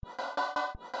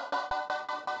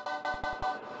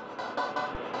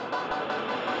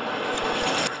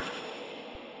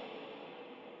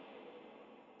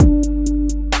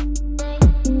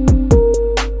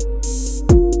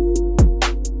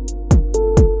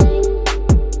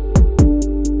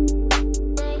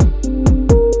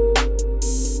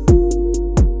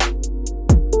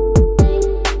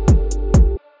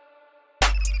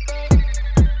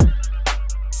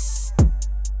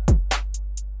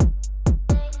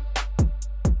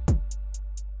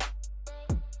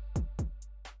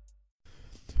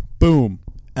Boom.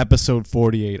 Episode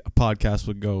 48, a podcast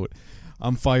with GOAT.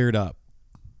 I'm fired up.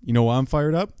 You know why I'm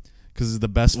fired up? Because it's the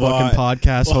best fucking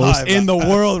podcast host in the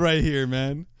world right here,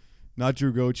 man. Not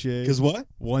Drew Gauthier. Because what?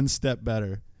 One step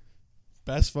better.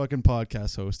 Best fucking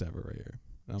podcast host ever right here.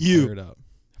 I'm fired up.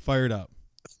 Fired up.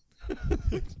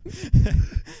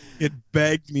 It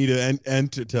begged me to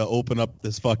enter to open up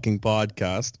this fucking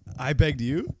podcast. I begged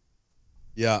you?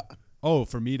 Yeah. Oh,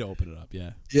 for me to open it up,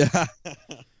 yeah. Yeah.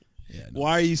 Yeah. No.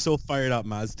 Why are you so fired up,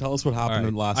 Maz? Tell us what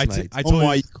happened last night. I told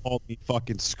why you called me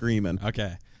fucking screaming.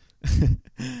 Okay.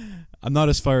 I'm not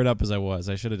as fired up as I was.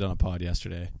 I should have done a pod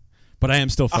yesterday. But I am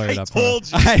still fired up. I told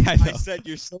you. I said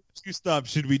you're so juiced up.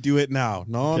 Should we do it now?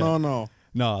 No, okay. No.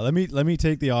 No, let me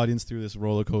take the audience through this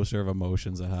roller coaster of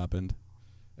emotions that happened.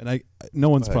 And no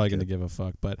one's probably going to give a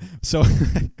fuck, but so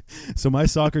my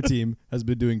soccer team has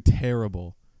been doing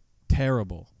terrible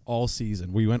all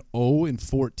season. We went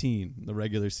 0-14 in the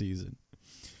regular season.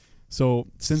 So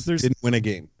since there's didn't win a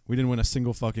game. We didn't win a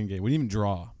single fucking game. We didn't even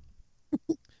draw.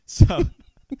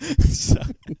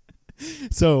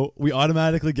 So we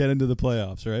automatically get into the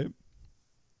playoffs, right?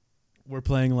 We're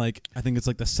playing I think it's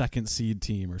the second seed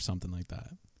team or something like that.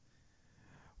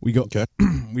 We go. Okay.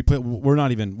 We play. We're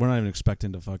not even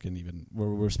expecting to fucking even.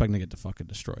 We're expecting to get fucking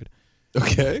destroyed.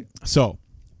 Okay. So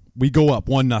we go up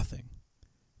 1-0.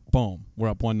 Boom. We're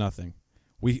up 1-0.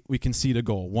 We concede a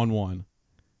goal 1-1.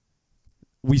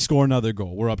 We score another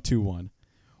goal. We're up 2-1.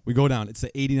 We go down. It's the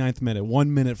 89th minute.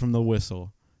 1 minute from the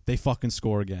whistle. They fucking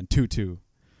score again. 2-2.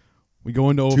 We go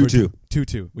into overtime.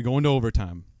 2-2. We go into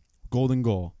overtime. Golden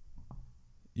goal.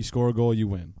 You score a goal, you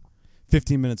win.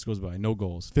 15 minutes goes by, no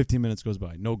goals. 15 minutes goes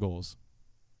by, no goals.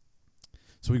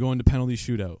 So we go into penalty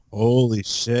shootout. Holy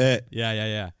shit.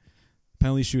 Yeah.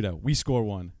 Penalty shootout. We score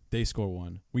one. They score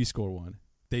one. We score one.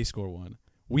 They score one.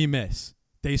 We miss.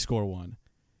 They score one.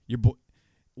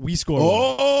 We score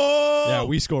one. Yeah,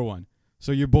 we score one.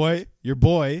 So your boy,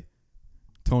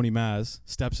 Tony Maz,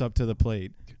 steps up to the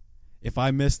plate. If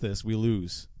I miss this, we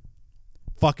lose.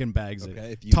 Fucking bags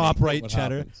it. Top right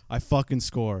cheddar. Happens? I fucking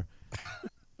score.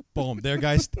 Boom. Their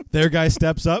guy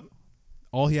steps up.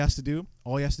 All he has to do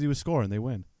is score, and they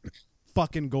win.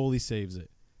 Fucking goalie saves it.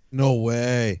 No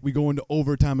way. We go into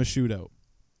overtime, a shootout.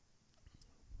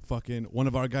 Fucking one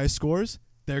of our guys scores.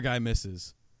 Their guy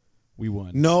misses. We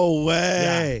won. No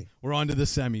way. Yeah, we're on to the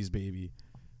semis, baby.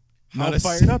 How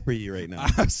fired up are you right now?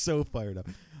 I'm so fired up.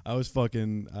 I was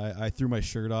fucking. I threw my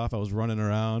shirt off. I was running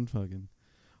around. Fucking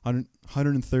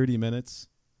 130 minutes.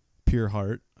 Pure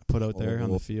heart. Put out there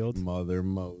on the field. Mother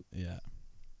mode. Yeah.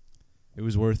 It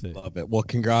was worth it. Love it. Well,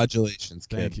 congratulations,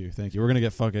 kid. Thank you. We're going to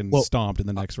get fucking stomped in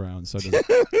the next round. So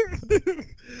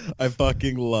I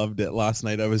fucking loved it. Last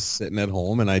night I was sitting at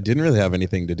home and I didn't really have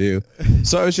anything to do.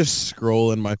 So I was just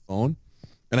scrolling my phone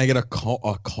and I get a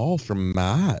call from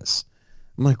Maz.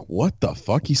 I'm like, what the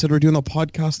fuck? He said we're doing a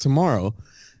podcast tomorrow.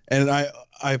 And I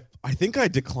think I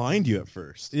declined you at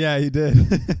first. Yeah, you did.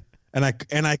 And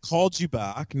I called you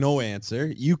back, no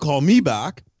answer. You call me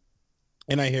back,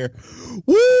 and I hear,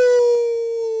 woo!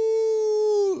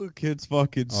 Kids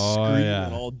fucking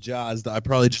screaming, all jazzed. I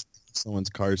probably just someone's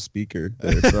car speaker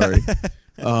there, sorry.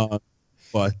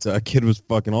 But kid was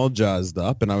fucking all jazzed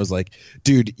up, and I was like,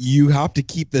 dude, you have to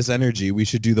keep this energy. We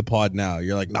should do the pod now.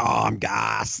 You're like, no, I'm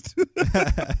gassed.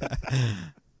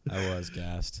 I was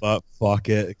gassed. But fuck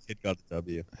it. Kid got the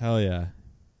W. Hell yeah.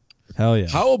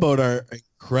 How about our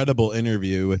incredible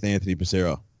interview with Anthony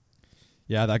Pissarro?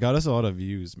 Yeah, that got us a lot of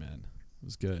views, man. It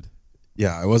was good.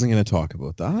 Yeah, I wasn't going to talk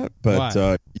about that,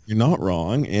 but you're not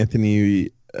wrong.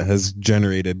 Anthony has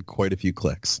generated quite a few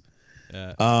clicks.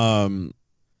 Yeah.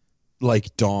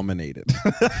 Dominated.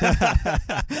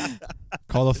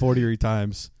 Call the 40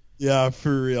 times. Yeah,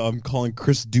 for real. I'm calling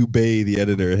Chris Dubé, the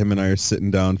editor. Him and I are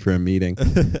sitting down for a meeting.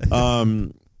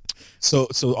 So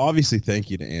obviously,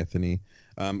 thank you to Anthony.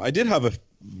 I did have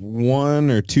one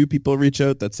or two people reach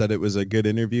out that said it was a good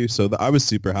interview, so I was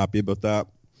super happy about that.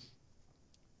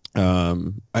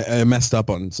 I messed up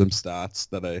on some stats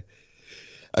that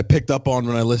I picked up on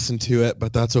when I listened to it,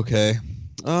 but that's okay.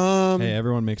 Hey,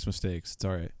 everyone makes mistakes. It's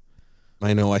all right.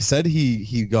 I know. I said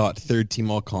he got third team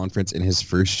all conference in his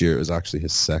first year. It was actually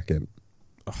his second.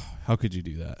 Oh, how could you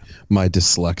do that? My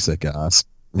dyslexic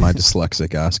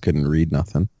ass couldn't read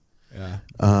nothing. Yeah.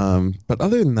 But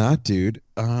other than that, dude,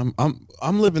 I'm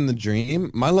living the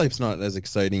dream. My life's not as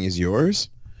exciting as yours.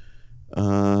 It's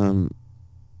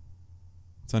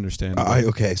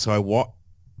understandable. So I walk.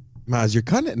 Maz, you're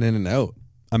cutting in and out.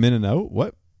 I'm in and out?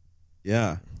 What?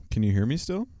 Yeah. Can you hear me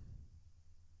still?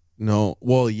 No.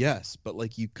 Well, yes,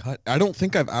 but you cut. I don't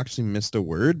think I've actually missed a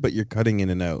word, but you're cutting in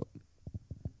and out.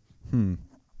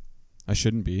 I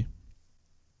shouldn't be.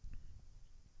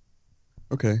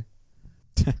 Okay.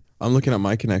 I'm looking at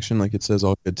my connection, like it says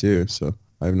all good too, so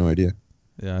I have no idea.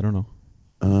 Yeah, I don't know.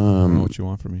 I don't know what you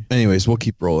want from me. Anyways, we'll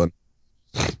keep rolling.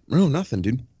 No, nothing,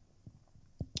 dude.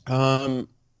 I'm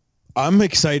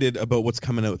excited about what's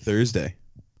coming out Thursday.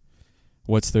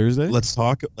 What's Thursday? Let's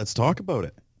talk about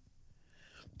it.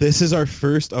 This is our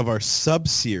first of our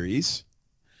sub-series.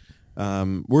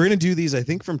 We're going to do these, I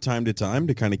think, from time to time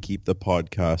to kind of keep the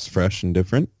podcast fresh and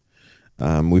different.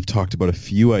 We've talked about a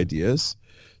few ideas.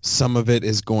 Some of it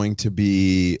is going to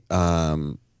be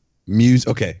music.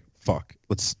 Okay, fuck.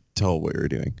 Let's tell what we're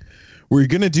doing. We're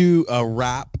going to do a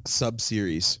rap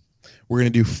sub-series. We're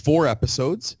going to do 4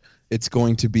 episodes. It's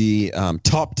going to be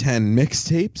top 10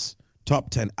 mixtapes, top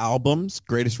 10 albums,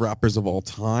 greatest rappers of all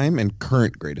time, and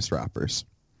current greatest rappers.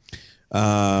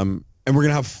 And we're going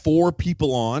to have 4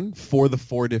 people on for the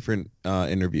 4 different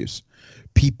interviews.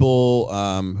 People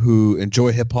who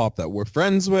enjoy hip-hop that we're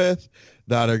friends with,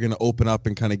 that are going to open up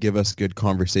and kind of give us good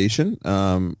conversation.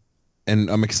 And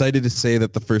I'm excited to say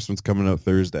that the first one's coming out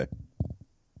Thursday.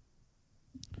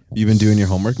 You been doing your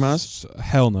homework, Maz?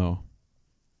 Hell no.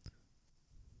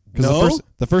 No?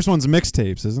 The first one's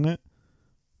mixtapes, isn't it?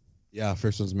 Yeah,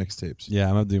 first one's mixtapes. Yeah,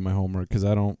 I'm gonna do my homework because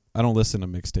I don't listen to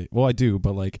mixtape. Well, I do,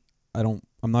 but like I'm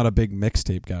not a big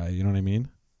mixtape guy. You know what I mean?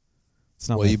 It's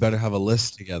not. Well, you better have a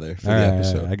list together for all the right,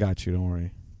 episode. I got you. Don't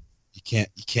worry. You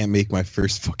can't make my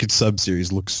first fucking sub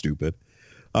series look stupid.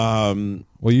 Well,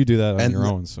 you do that on your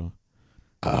own, so.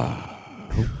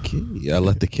 Okay, I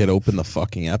let the kid open the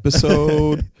fucking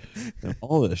episode and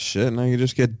all this shit. Now you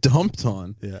just get dumped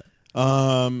on. Yeah.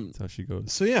 That's how she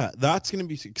goes. So yeah, that's gonna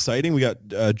be exciting. We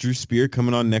got Drew Spear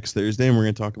coming on next Thursday, and we're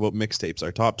gonna talk about mixtapes,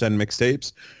 our top 10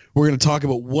 mixtapes. We're gonna talk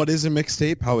about what is a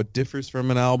mixtape, how it differs from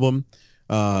an album.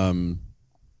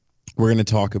 We're gonna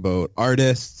talk about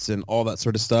artists and all that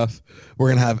sort of stuff. We're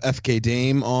gonna have FK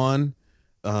Dame on.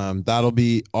 That'll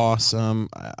be awesome.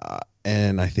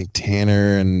 And I think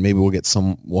Tanner, and maybe we'll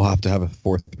have to have a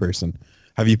 4th person.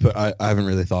 I haven't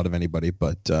really thought of anybody,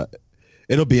 but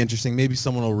it'll be interesting. Maybe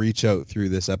someone will reach out through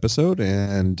this episode,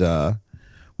 and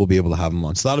we'll be able to have them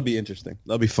on. So that'll be interesting.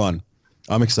 That'll be fun.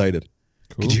 I'm excited.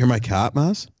 Cool. Did you hear my cat,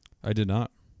 Maz? I did not.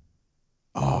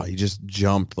 Oh, he just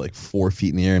jumped like 4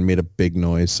 feet in the air and made a big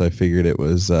noise. So I figured it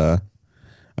was.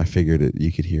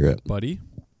 You could hear it, buddy.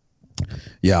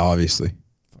 Yeah, obviously.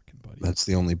 Fucking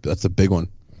buddy. That's a big one.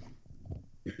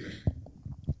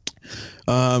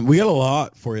 We got a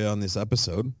lot for you on this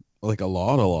episode, like a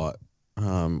lot.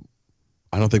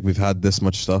 I don't think we've had this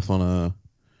much stuff in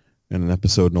an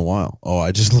episode in a while. Oh,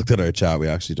 I just looked at our chat. We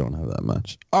actually don't have that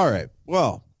much. All right.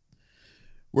 Well,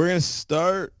 we're going to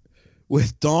start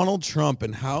with Donald Trump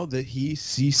and how that he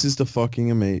ceases to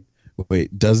fucking amaze.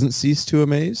 Wait, doesn't cease to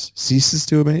amaze? Ceases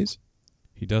to amaze?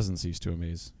 He doesn't cease to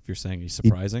amaze. If you're saying he's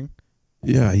surprising.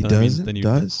 He doesn't. Then he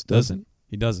doesn't.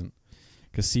 He doesn't.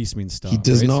 Because cease means stop. He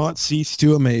does right? not cease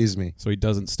to amaze me. So he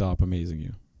doesn't stop amazing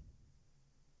you.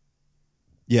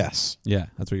 Yes. Yeah,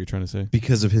 that's what you're trying to say.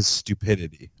 Because of his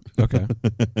stupidity. Okay.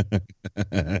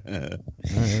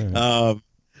 All right.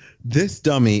 This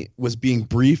dummy was being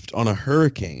briefed on a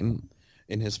hurricane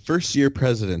in his first year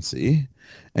presidency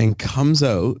and comes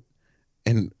out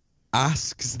and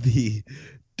asks the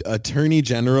attorney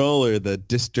general or the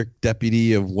district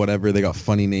deputy of whatever, they got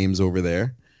funny names over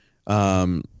there.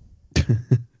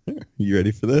 You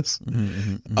ready for this?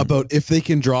 Mm-hmm. About if they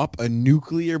can drop a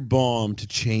nuclear bomb to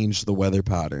change the weather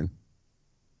pattern.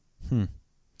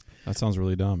 That sounds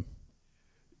really dumb.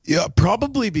 Yeah,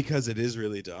 probably because it is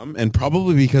really dumb, and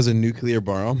probably because a nuclear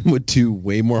bomb would do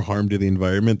way more harm to the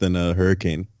environment than a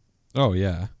hurricane. Oh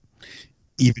yeah.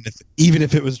 Even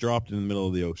if it was dropped in the middle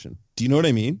of the ocean. Do you know what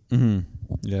I mean? Mm-hmm.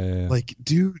 Yeah. Like,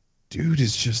 dude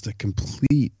is just a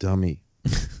complete dummy.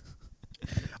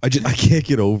 I can't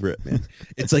get over it, man.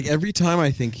 It's like every time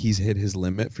I think he's hit his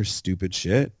limit for stupid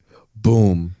shit,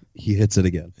 boom, he hits it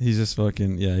again. He's just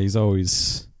fucking, he's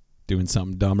always doing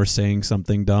something dumb or saying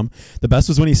something dumb. The best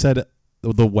was when he said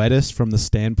the wettest from the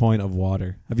standpoint of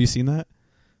water. Have you seen that?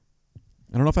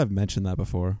 I don't know if I've mentioned that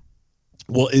before.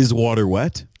 Well, is water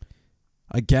wet?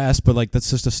 I guess, but like that's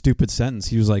just a stupid sentence.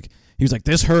 He was like,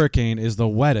 this hurricane is the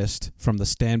wettest from the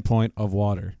standpoint of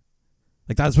water.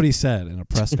 Like that's what he said in a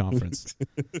press conference.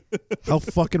 How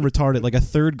fucking retarded! Like a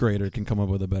 3rd grader can come up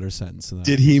with a better sentence than that.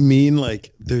 Did he mean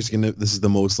like this is the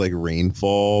most like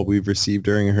rainfall we've received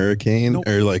during a hurricane, No,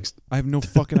 or like I have no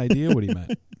fucking idea what he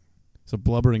meant. He's a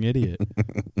blubbering idiot.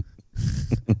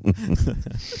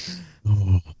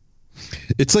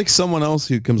 It's like someone else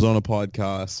who comes on a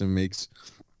podcast and makes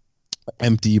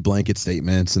empty blanket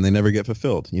statements and they never get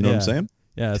fulfilled. You know what I'm saying?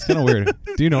 Yeah, it's kind of weird.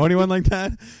 Do you know anyone like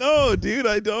that? No, dude,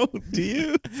 I don't. Do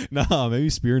you? No, maybe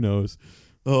Spear knows.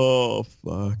 Oh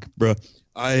fuck, bro.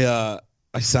 I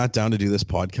sat down to do this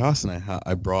podcast, and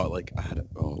I brought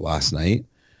last night.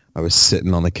 I was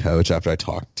sitting on the couch after I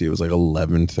talked to you. It was like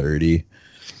 11:30.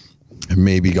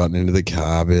 Maybe gotten into the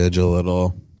cabbage a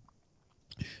little,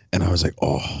 and I was like,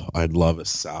 oh, I'd love a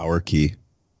sour key.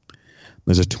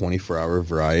 There's a 24-hour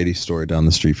variety store down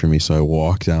the street from me, so I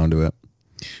walk down to it,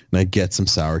 and I get some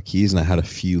sour keys, and I had a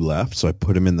few left, so I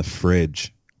put them in the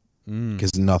fridge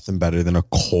because nothing better than a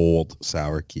cold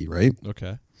sour key, right?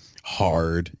 Okay.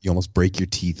 Hard. You almost break your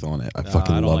teeth on it. I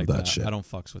fucking don't love like that shit. I don't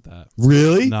fucks with that.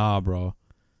 Really? Nah, bro.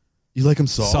 You like them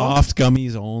soft? Soft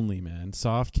gummies only, man.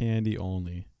 Soft candy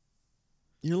only.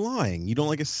 You're lying. You don't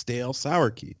like a stale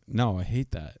sour key. No, I hate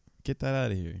that. Get that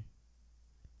out of here.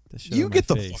 That shit You on my get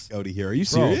the face. fuck out of here. Are you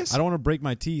Bro, serious? I don't want to break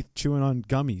my teeth chewing on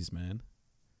gummies, man.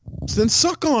 Then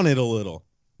suck on it a little.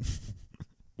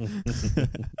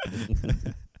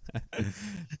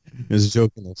 There's a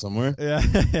joke in there somewhere. Yeah.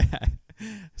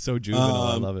 So juvenile.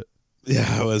 I love it. Yeah,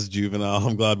 I was juvenile.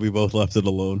 I'm glad we both left it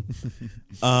alone.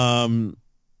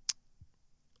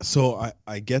 So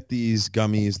I get these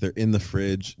gummies. They're in the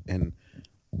fridge, and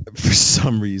for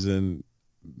some reason,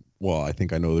 well, I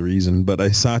think I know the reason, but I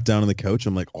sat down on the couch.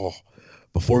 I'm like, oh,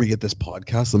 before we get this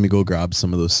podcast, let me go grab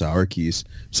some of those sour keys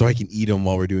so I can eat them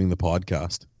while we're doing the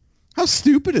podcast. How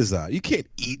stupid is that? You can't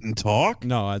eat and talk.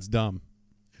 No, that's dumb.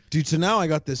 Dude, so now I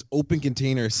got this open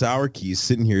container of sour keys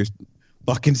sitting here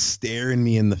fucking staring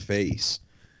me in the face.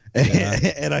 Yeah.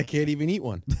 And I can't even eat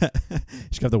one. You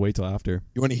should have to wait till after.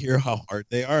 You want to hear how hard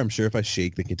they are? I'm sure if I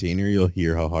shake the container, you'll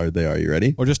hear how hard they are. You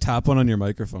ready? Or just tap one on your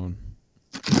microphone.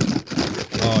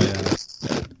 Oh, yeah.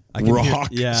 I can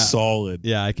Rock hear, solid.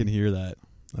 Yeah, I can hear that.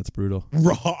 That's brutal.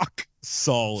 Rock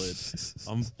solid.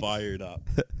 I'm fired up.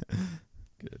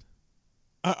 Good.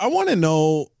 I want to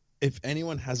know if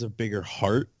anyone has a bigger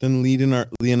heart than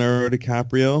Leonardo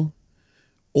DiCaprio,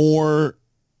 or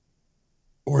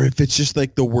if it's just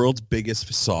like the world's biggest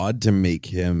facade to make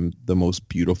him the most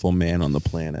beautiful man on the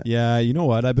planet. Yeah, you know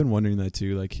what? I've been wondering that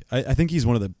too. Like, I think he's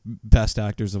one of the best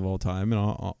actors of all time, in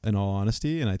all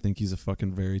honesty, and I think he's a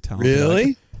fucking very talented Really?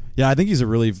 actor. Yeah, I think he's a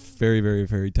really very, very,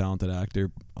 very talented actor.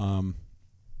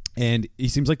 And he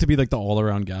seems like to be like the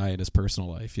all-around guy in his personal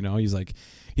life. You know, he's like,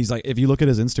 if you look at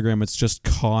his Instagram, it's just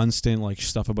constant like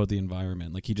stuff about the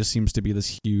environment. Like, he just seems to be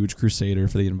this huge crusader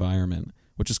for the environment,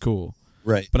 which is cool.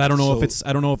 Right. But I don't know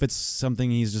if it's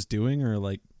something he's just doing, or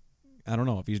like, I don't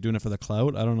know if he's doing it for the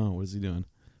clout. I don't know. What is he doing?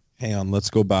 Hang on, let's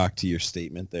go back to your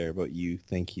statement there about you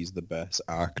think he's the best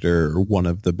actor or one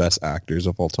of the best actors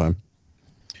of all time.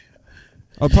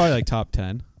 Oh, probably like top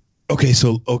 10.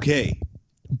 Okay.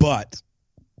 But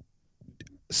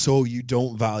so you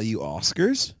don't value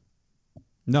Oscars?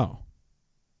 No.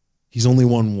 He's only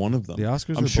won one of them. The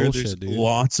Oscars I'm are sure bullshit, there's dude.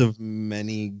 lots of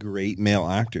many great male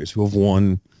actors who have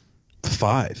won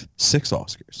 5, 6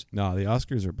 Oscars. No, the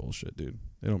Oscars are bullshit, dude.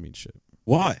 They don't mean shit.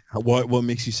 Why? What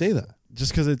makes you say that?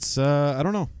 Just because it's, I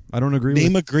don't know. I don't agree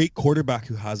Name with... a great quarterback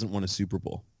who hasn't won a Super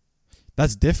Bowl.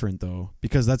 That's different, though,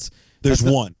 because There's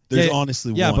one. There's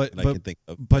honestly one but, that I can think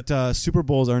of. But Super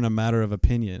Bowls aren't a matter of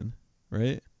opinion,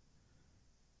 right?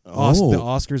 Oh, the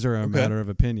Oscars are a matter of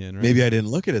opinion, right? maybe I didn't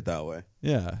look at it that way.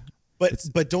 Yeah.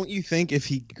 But don't you think if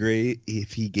he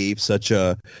gave such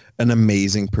an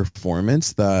amazing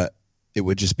performance that it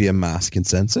would just be a mass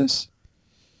consensus?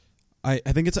 I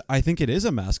think it is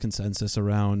a mass consensus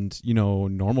around,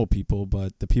 normal people,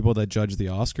 but the people that judge the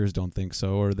Oscars don't think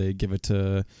so, or they give it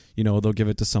to, they'll give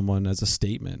it to someone as a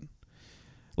statement.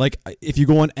 Like, if you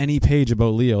go on any page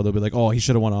about Leo, they'll be like, oh, he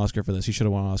should have won an Oscar for this. He should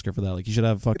have won an Oscar for that. Like, he should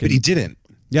have fucking... But he didn't.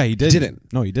 Yeah, he did. He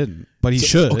didn't. No, he didn't. But he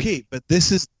should. Okay, but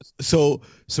this is... So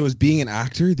is being an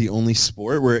actor the only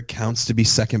sport where it counts to be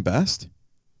second best?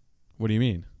 What do you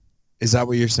mean? Is that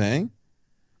what you're saying?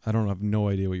 I don't have no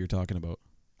idea what you're talking about.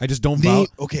 I just don't...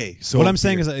 Okay, so... What I'm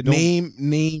saying is I don't...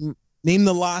 Name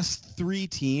the last 3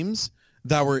 teams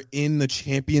that were in the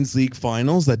Champions League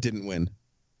finals that didn't win.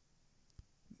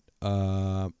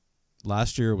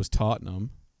 Last year it was Tottenham.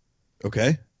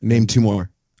 Okay. Name 2 more.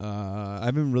 I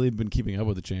haven't really been keeping up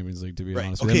with the Champions League, to be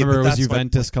honest. Okay, I remember it was that's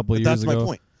Juventus a couple of years ago. That's my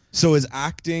point. So is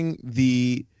acting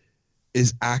the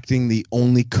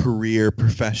only career,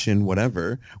 profession,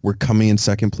 whatever, where coming in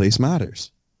second place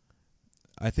matters?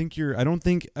 I don't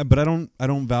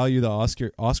value the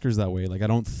Oscars that way. Like, I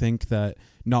don't think that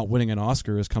not winning an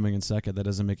Oscar is coming in second. That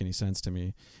doesn't make any sense to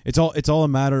me. It's all a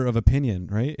matter of opinion,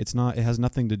 right? It has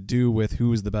nothing to do with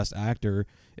who is the best actor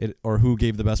or who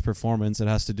gave the best performance. It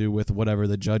has to do with whatever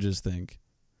the judges think.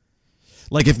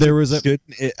 Like if there was at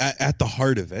the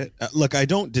heart of it, look, I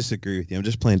don't disagree with you. I'm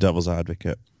just playing devil's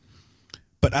advocate.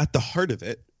 But at the heart of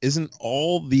it, isn't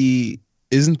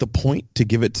the point to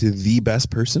give it to the best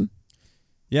person?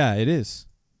 Yeah, it is.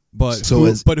 But so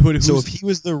if he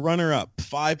was the runner-up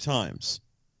 5 times,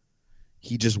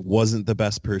 he just wasn't the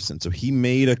best person. So he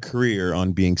made a career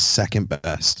on being second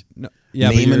best. No, yeah,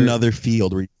 Name another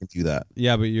field where you can do that.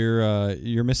 Yeah, but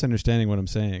you're misunderstanding what I'm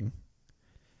saying.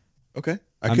 Okay,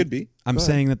 could be. I'm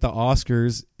saying that the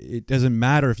Oscars, it doesn't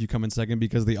matter if you come in second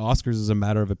because the Oscars is a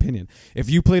matter of opinion. If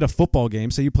you played a football game,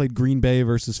 say you played Green Bay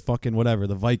versus fucking whatever,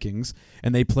 the Vikings,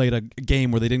 and they played a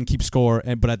game where they didn't keep score,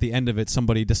 but at the end of it,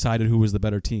 somebody decided who was the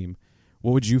better team,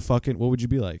 what would you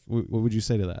be like? What would you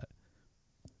say to that?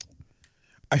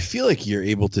 I feel like you're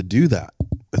able to do that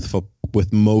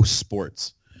with most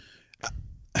sports.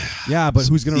 Yeah, but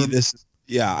who's going to...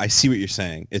 Yeah, I see what you're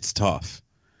saying. It's tough.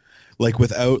 Like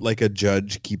without like a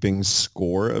judge keeping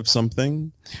score of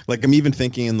something. Like I'm even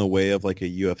thinking in the way of like a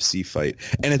UFC fight.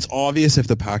 And it's obvious if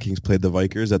the Packings played the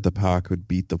Vikings that the Pack would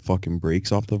beat the fucking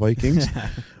brakes off the Vikings.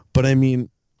 But I mean,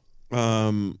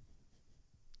 I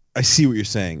see what you're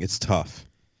saying. It's tough.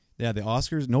 Yeah, the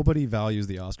Oscars, nobody values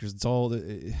the Oscars. It's all,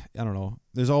 I don't know.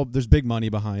 There's big money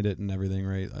behind it and everything,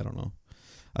 right? I don't know.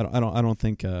 I don't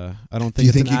think Do you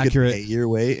it's think an accurate. Could pay your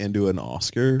way into an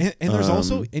Oscar? And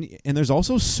there's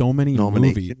also so many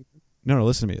movies. No,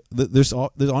 listen to me. There's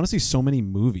honestly so many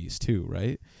movies too,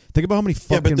 right? Think about how many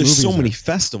fucking movies. Yeah, but there's so many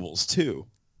festivals too.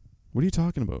 What are you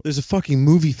talking about? There's a fucking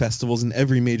movie festivals in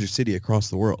every major city across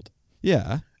the world.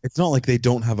 Yeah, it's not like they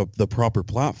don't have the proper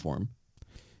platform.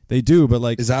 They do, but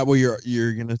like, is that what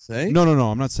you're gonna say? No.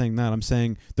 I'm not saying that. I'm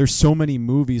saying there's so many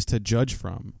movies to judge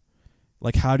from.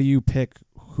 Like, how do you pick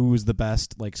who's the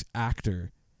best, like,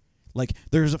 actor? Like,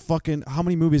 there's how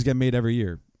many movies get made every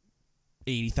year?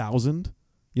 80,000?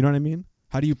 You know what I mean?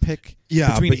 How do you pick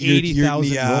between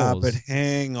 80,000 roles? But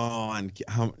hang on.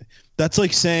 That's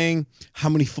like saying how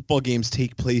many football games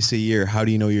take place a year. How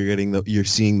do you know you're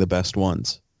seeing the best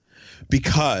ones?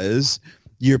 Because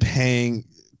you're paying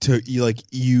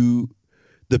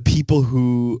the people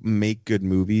who make good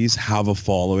movies have a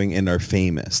following and are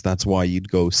famous. That's why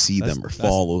you'd go see them or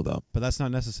follow them. But that's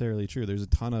not necessarily true. There's a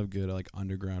ton of good like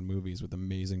underground movies with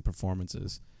amazing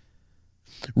performances.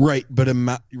 Right, but I'm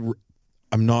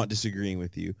not disagreeing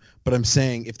with you. But I'm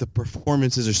saying if the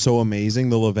performances are so amazing,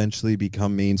 they'll eventually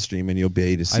become mainstream and you'll be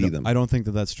able to see them. I don't think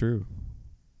that that's true.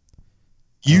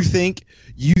 You think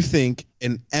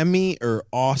an Emmy or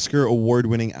Oscar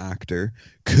award-winning actor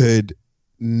could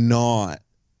not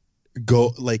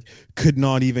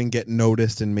even get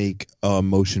noticed and make a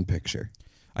motion picture?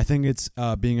 I think it's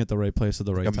being at the right place at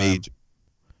the right time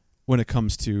when it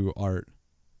comes to art.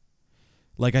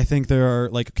 Like I think there are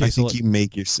like okay, you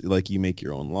make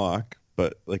your own luck,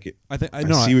 but like I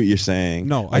see what you're saying.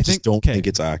 No, I just don't think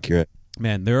it's accurate.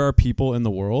 Man, there are people in the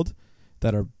world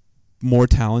that are more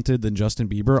talented than Justin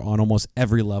Bieber on almost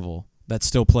every level that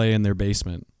still play in their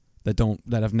basement that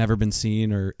have never been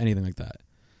seen or anything like that.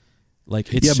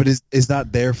 Like it's, yeah, but is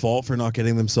that their fault for not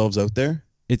getting themselves out there?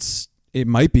 It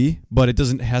might be, but it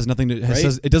doesn't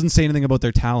it doesn't say anything about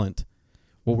their talent.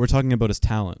 What we're talking about is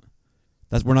talent.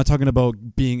 We're not talking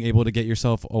about being able to get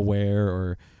yourself aware,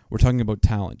 or we're talking about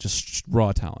talent, just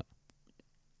raw talent.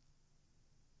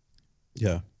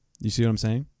 Yeah. You see what I'm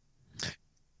saying?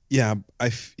 Yeah,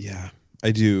 I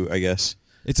do, I guess.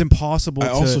 It's impossible. I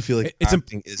also feel like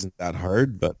acting isn't that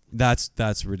hard, but that's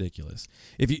ridiculous.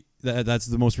 That's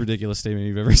the most ridiculous statement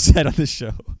you've ever said on this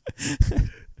show.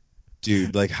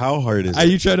 Dude, like how hard is it? Are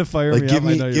you trying to fire me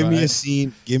up? Give me a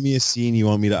scene. Give me a scene you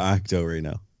want me to act out right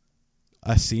now.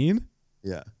 A scene?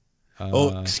 Yeah.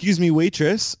 Excuse me,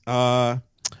 waitress. I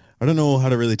don't know how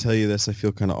to really tell you this. I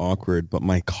feel kind of awkward, but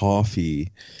my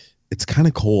coffee, it's kind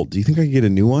of cold. Do you think I could get a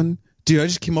new one? Dude, I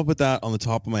just came up with that on the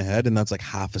top of my head, and that's like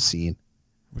half a scene.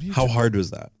 How hard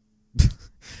was that?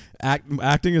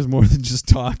 Acting is more than just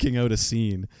talking out a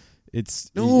scene.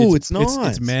 It's not.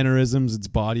 It's mannerisms. It's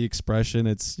body expression.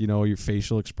 It's your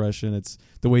facial expression. It's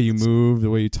the way you move, the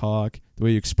way you talk, the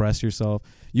way you express yourself.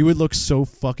 You would look so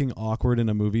fucking awkward in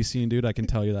a movie scene, dude. I can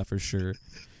tell you that for sure.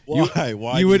 Why?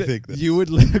 Why do you think that? You would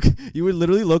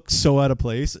literally look so out of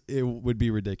place. It would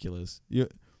be ridiculous.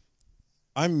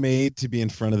 I'm made to be in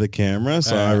front of the camera,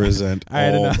 so I resent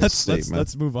all the statements.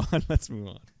 Let's move on. Let's move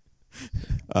on.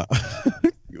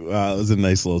 Wow, that was a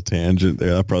nice little tangent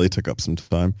there. That probably took up some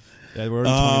time. Yeah, we're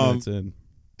already 20 minutes in.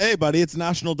 Hey, buddy, it's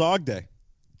National Dog Day.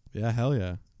 Yeah, hell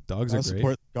yeah. Dogs are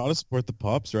great. Gotta support the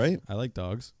pups, right? I like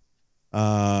dogs.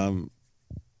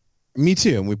 Me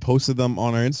too. And we posted them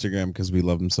on our Instagram because we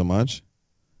love them so much.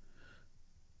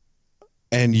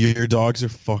 And your dogs are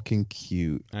fucking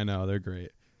cute. I know, they're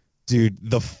great. Dude,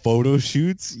 the photo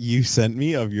shoots you sent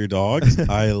me of your dogs,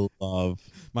 I love.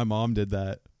 My mom did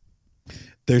that.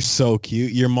 They're so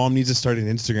cute. Your mom needs to start an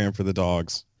Instagram for the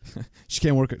dogs. She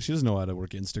can't work. She doesn't know how to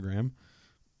work Instagram.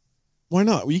 Why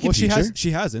not? Well, you can teach her.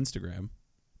 She has Instagram.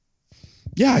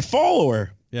 Yeah, I follow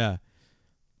her. Yeah.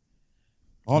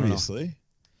 Obviously.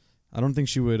 I don't think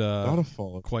she would Gotta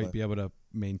follow quite be able to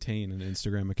maintain an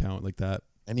Instagram account like that.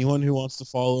 Anyone who wants to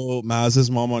follow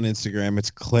Maz's mom on Instagram, it's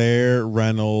Claire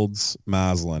Reynolds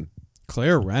Maslin.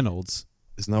 Claire Reynolds?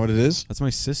 Isn't that what it is? That's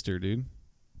my sister, dude.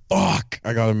 Fuck!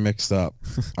 I got them mixed up.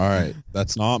 All right.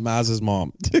 That's not Maz's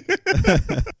mom.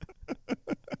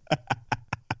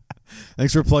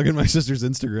 Thanks for plugging my sister's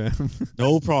Instagram.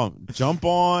 No problem. Jump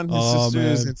on his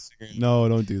sister's Instagram. No,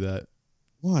 don't do that.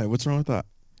 Why? What's wrong with that?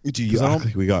 Dude, you act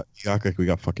like we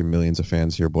got fucking millions of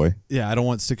fans here, boy. Yeah, I don't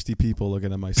want 60 people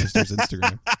looking at my sister's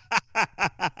Instagram.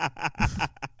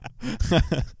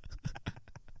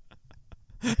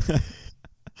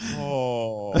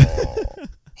 Oh,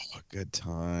 good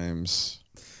times.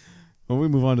 When we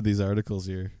move on to these articles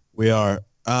here. We are.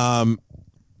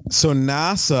 So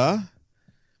NASA,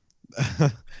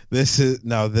 this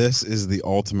is the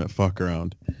ultimate fuck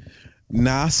around.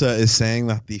 NASA is saying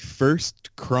that the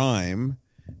first crime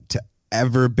to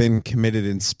ever been committed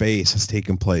in space has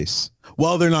taken place.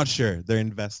 Well, they're not sure. They're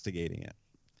investigating it.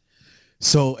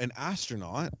 So an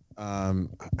astronaut, I'm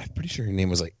pretty sure her name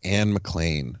was like Anne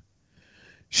McLean.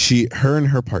 Her and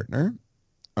her partner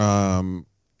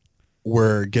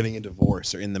were getting a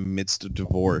divorce or in the midst of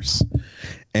divorce.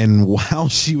 And while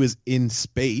she was in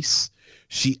space,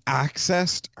 she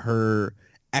accessed her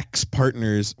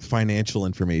ex-partner's financial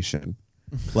information,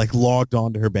 like logged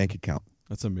on to her bank account.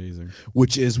 That's amazing.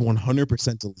 Which is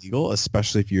 100% illegal,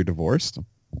 especially if you're divorced.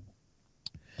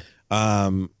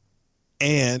 And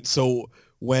so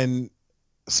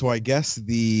I guess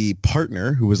the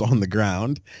partner who was on the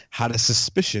ground had a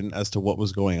suspicion as to what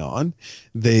was going on.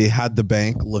 They had the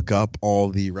bank look up all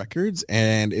the records,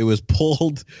 and it was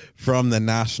pulled from the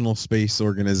National Space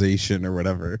Organization or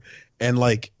whatever. And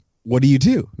like, what do you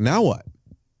do? Now what?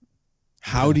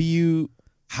 How do you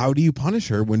punish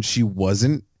her when she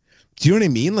wasn't? Do you know what I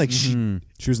mean? Like she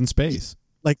was in space.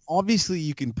 Like obviously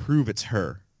you can prove it's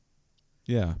her.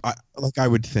 Yeah. I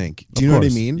would think. Do you know what I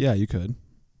mean? Yeah, you could.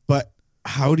 But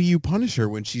how do you punish her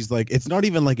when she's like, it's not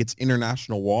even like it's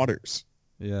international waters.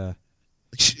 Yeah.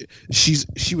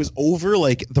 She was over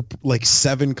like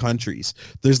 7 countries.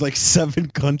 There's like 7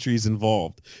 countries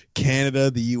involved. Canada,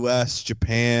 the US,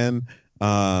 Japan,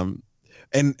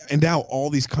 and now all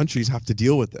these countries have to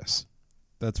deal with this.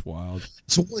 That's wild.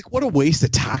 So like what a waste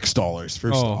of tax dollars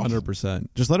first off. 100%.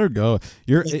 Just let her go.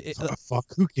 Fuck,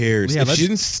 who cares? Yeah, if she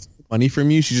didn't steal money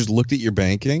from you, she just looked at your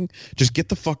banking. Just get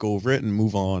the fuck over it and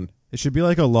move on. It should be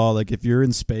like a law. Like if you're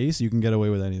in space, you can get away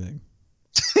with anything.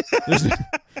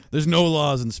 There's no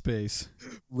laws in space.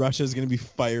 Russia's gonna be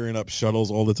firing up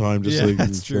shuttles all the time just so they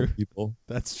can kill people.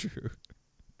 That's true.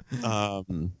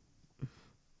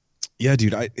 Yeah,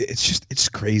 dude. It's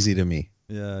crazy to me.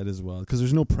 Yeah, it is wild because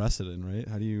there's no precedent, right?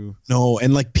 How do you? No,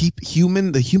 and like the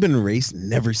human race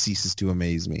never ceases to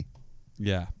amaze me.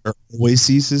 Yeah, or always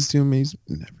ceases to amaze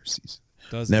me. Never ceases.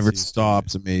 Never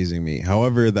stops amazing me.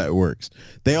 However that works.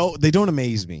 They don't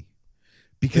amaze me.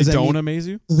 Because they don't amaze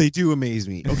you? They do amaze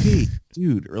me. Okay,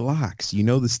 dude, relax. You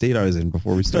know the state I was in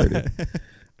before we started.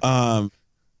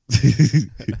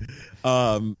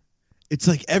 It's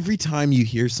like every time you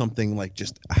hear something like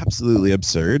just absolutely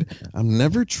absurd, I'm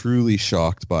never truly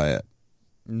shocked by it.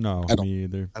 No, me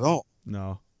either. At all.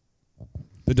 No.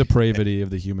 The depravity of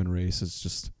the human race is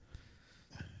just...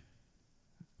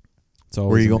 It's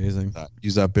always amazing.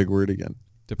 Use that big word again.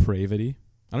 Depravity?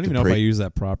 I don't even know if I use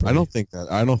that properly. I don't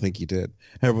think you did.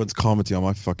 Everyone's commenting on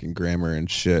my fucking grammar and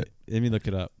shit. Let me look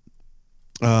it up.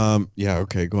 Yeah,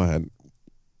 okay, go ahead.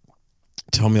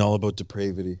 Tell me all about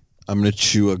depravity. I'm going to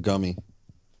chew a gummy.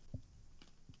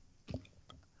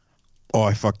 Oh,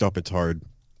 I fucked up. It's hard.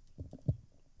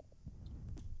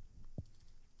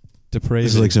 Depravity.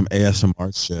 This is like some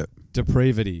ASMR shit.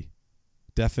 Depravity.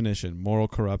 Definition. Moral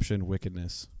corruption,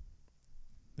 wickedness.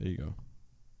 There you go.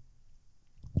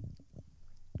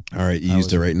 All right, you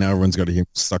used it right now. Everyone's got to hear me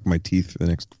suck my teeth for the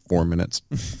next 4 minutes.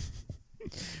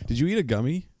 Did you eat a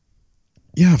gummy?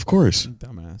 Yeah, of course.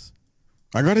 Dumbass.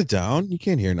 I got it down. You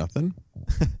can't hear nothing.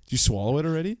 Did you swallow it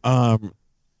already?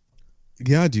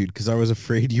 Yeah, dude, because I was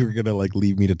afraid you were going to like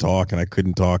leave me to talk, and I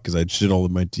couldn't talk because I had shit all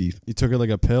in my teeth. You took it like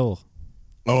a pill.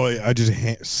 Oh, I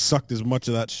just sucked as much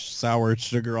of that sour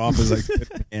sugar off as I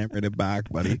could and hammered it back,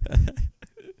 buddy.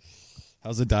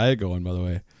 How's the diet going, by the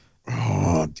way?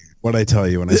 Oh, dude, what'd I tell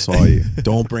you when I saw you?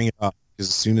 Don't bring it up. Because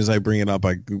as soon as I bring it up,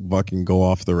 I fucking go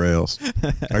off the rails.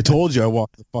 I told you I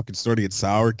walked the fucking store to get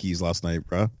sour keys last night,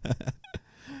 bro.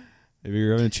 Maybe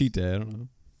you're having a cheat day. I don't know.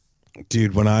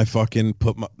 Dude, when I fucking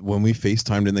when we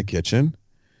FaceTimed in the kitchen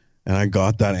and I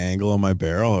got that angle on my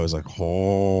barrel, I was like,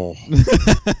 oh.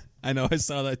 I know. I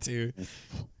saw that too.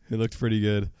 It looked pretty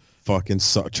good. Fucking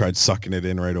tried sucking it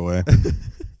in right away.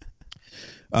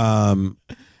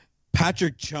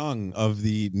 Patrick Chung of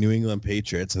the New England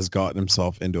Patriots has gotten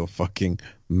himself into a fucking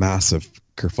massive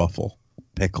kerfuffle,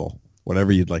 pickle,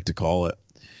 whatever you'd like to call it.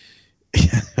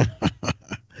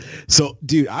 So,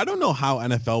 dude, I don't know how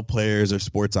NFL players or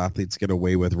sports athletes get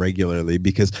away with regularly,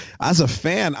 because as a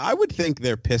fan, I would think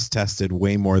they're piss tested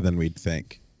way more than we'd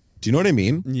think. Do you know what I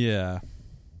mean? Yeah.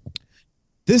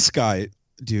 This guy,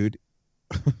 dude,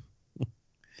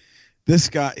 this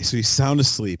guy, so he's sound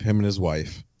asleep, him and his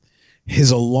wife.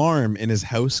 His alarm in his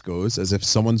house goes as if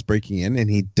someone's breaking in and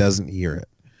he doesn't hear it.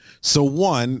 So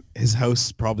one, his house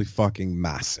is probably fucking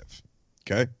massive.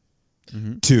 Okay.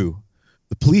 Mm-hmm. Two,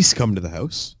 the police come to the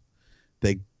house.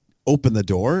 They open the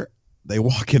door. They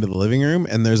walk into the living room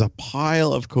and there's a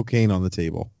pile of cocaine on the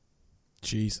table.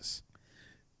 Jesus.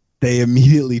 They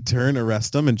immediately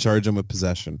arrest him and charge him with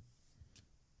possession.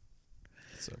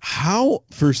 How,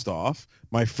 first off,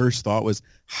 my first thought was,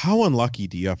 how unlucky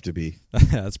do you have to be?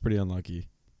 That's pretty unlucky.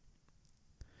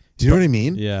 Do you know what I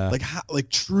mean? Yeah. Like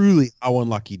truly, how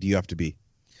unlucky do you have to be?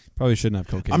 Probably shouldn't have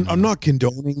cocaine. I'm not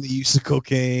condoning the use of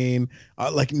cocaine,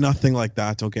 like nothing like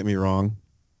that. Don't get me wrong.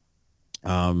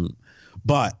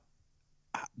 But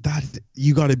that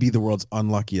you got to be the world's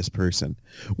unluckiest person.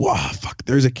 Wow, fuck.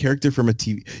 There's a character from a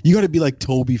TV. You got to be like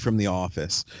Toby from The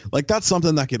Office. Like that's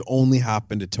something that could only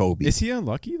happen to Toby. Is he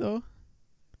unlucky though?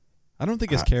 I don't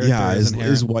think his character is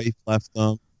inherent. His wife left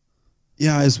him.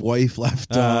 Yeah, his wife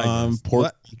left him. Poor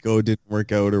Pico didn't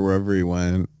work out or wherever he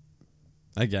went.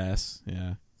 I guess,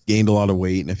 yeah. Gained a lot of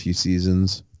weight in a few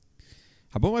seasons.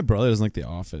 How about my brother doesn't like The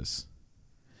Office?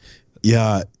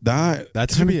 Yeah,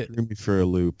 that should be threw me for a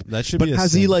loop. That should but be.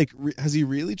 Has he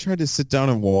really tried to sit down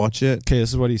and watch it? Okay, this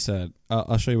is what he said.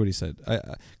 I'll show you what he said.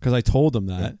 Because I told him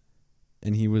that,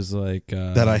 and he was like,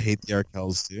 that I hate the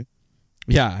Arkells too.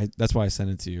 Yeah, that's why I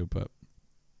sent it to you. But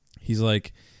he's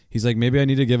like, maybe I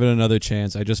need to give it another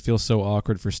chance. I just feel so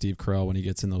awkward for Steve Carell when he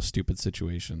gets in those stupid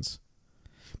situations.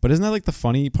 But isn't that like the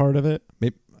funny part of it?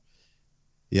 Maybe.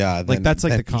 Yeah, that's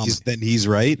like the comedy. Then he's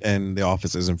right, and The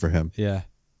Office isn't for him. Yeah.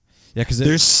 Yeah, because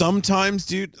there's sometimes,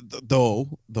 dude,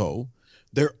 though,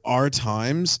 there are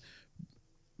times,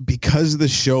 because the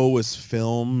show was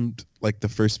filmed like the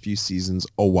first few seasons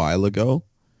a while ago,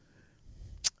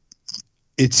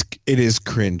 it is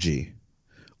cringy.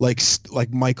 Like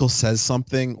Michael says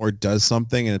something or does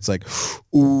something and it's like,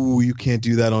 ooh, you can't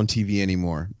do that on TV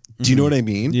anymore. Do you know what I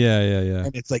mean? Yeah.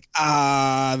 And it's like,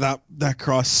 that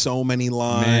crossed so many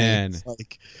lines. Man.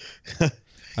 Like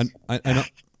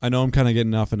I know I'm kind of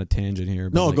getting off on a tangent here.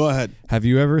 But no, go ahead. Have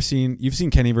you ever seen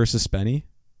Kenny versus Spenny?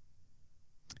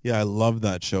 Yeah, I loved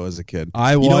that show as a kid.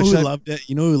 I watched that. Loved it.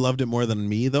 You know who loved it more than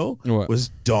me though? What?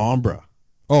 Was Dombra.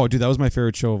 Oh, dude, that was my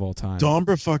favorite show of all time.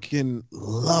 Dombra fucking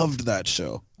loved that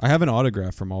show. I have an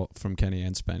autograph from Kenny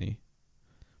and Spenny.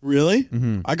 Really?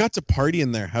 Mm-hmm. I got to party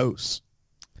in their house.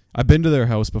 I've been to their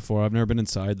house before. I've never been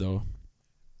inside though.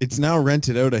 It's now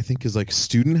rented out, I think, as like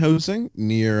student housing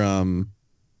near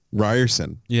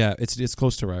Ryerson. Yeah, it's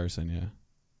close to Ryerson, yeah.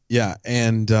 Yeah,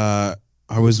 and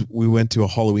we went to a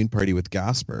Halloween party with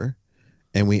Gasper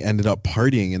and we ended up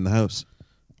partying in the house.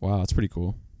 Wow, that's pretty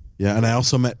cool. Yeah, and I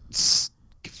also met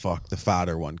the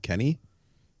fatter one, Kenny.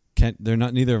 They're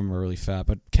not, neither of them are really fat,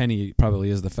 but Kenny probably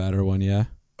is the fatter one, yeah.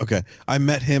 Okay. I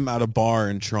met him at a bar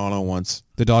in Toronto once.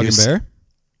 The Dog and Bear?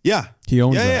 Yeah. He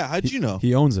owns it. Yeah. How'd you know?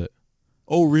 He owns it.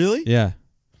 Oh, really? Yeah.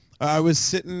 I went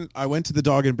to the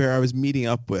Dog and Bear. I was meeting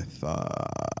up with,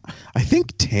 I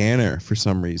think Tanner for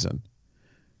some reason.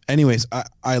 Anyways,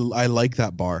 I like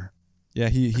that bar. Yeah,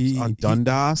 it's on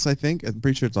Dundas, I think. I'm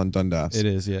pretty sure it's on Dundas. It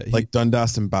is, yeah. Like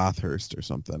Dundas and Bathurst or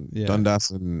something. Yeah.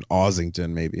 Dundas and Ossington,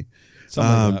 maybe.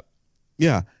 Something like that.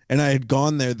 Yeah, and I had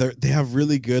gone there. They have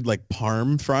really good like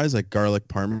parm fries, like garlic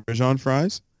parmesan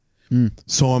fries. Mm.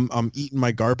 So I'm eating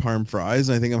my gar parm fries,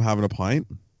 and I think I'm having a pint.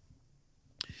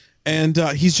 And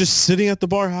he's just sitting at the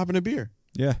bar having a beer.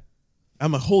 Yeah.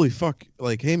 I'm like, holy fuck.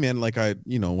 Like, hey, man, like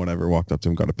whatever, walked up to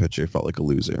him, got a picture, felt like a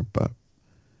loser, but...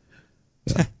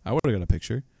 Yeah. I would have got a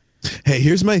picture. Hey,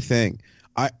 here's my thing.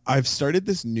 I've started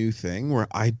this new thing where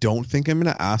I don't think I'm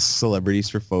going to ask celebrities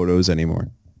for photos anymore.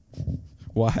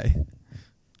 Why?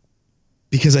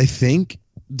 Because I think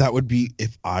that would be,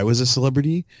 if I was a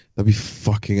celebrity, that'd be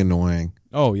fucking annoying.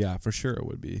 Oh, yeah, for sure it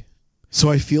would be. So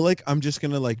I feel like I'm just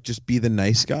gonna like just be the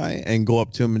nice guy and go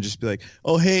up to him and just be like,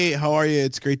 "Oh, hey, how are you?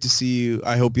 It's great to see you.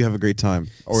 I hope you have a great time."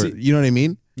 Or See, you know what I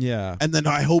mean? yeah. And then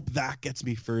I hope that gets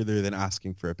me further than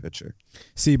asking for a picture.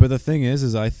 See, but the thing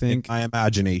is I In think my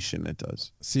imagination, it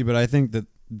does. See, but I think that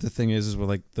the thing is with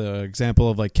like the example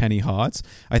of like Kenny Hotz,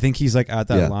 I think he's like at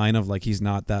that line of like he's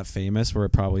not that famous where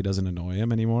it probably doesn't annoy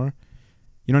him anymore.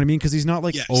 You know what I mean? Because he's not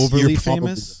like overly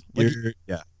famous.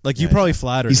 Like you probably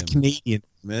flattered him. He's Canadian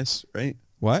famous, right?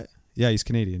 What? Yeah, he's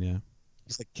Canadian. Yeah.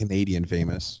 He's like Canadian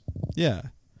famous. Yeah.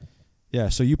 Yeah.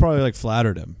 So you probably like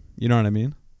flattered him. You know what I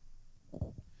mean?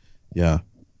 Yeah.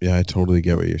 Yeah, I totally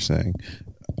get what you're saying.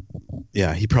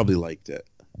 Yeah, he probably liked it.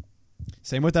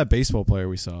 Same with that baseball player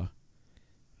we saw.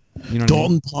 You know what Dalton I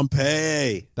mean?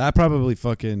 Pompey. That probably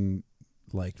fucking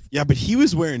like. Yeah, but he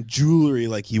was wearing jewelry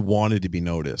like he wanted to be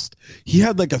noticed. He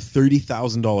had like a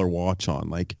 $30,000 watch on.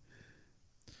 Like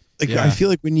yeah. I feel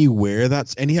like when you wear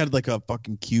that, and he had like a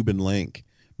fucking Cuban link.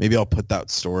 Maybe I'll put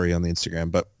that story on the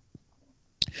Instagram, but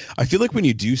I feel like when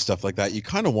you do stuff like that, you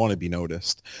kind of want to be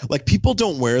noticed. Like people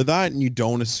don't wear that and you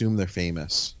don't assume they're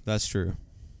famous. That's true.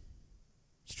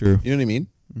 It's true. You know what I mean?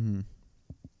 Mm-hmm.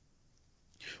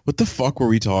 What the fuck were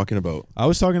we talking about? I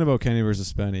was talking about Kenny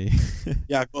versus Spenny.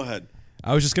 Yeah, go ahead.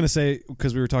 I was just going to say,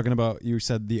 because we were talking about, you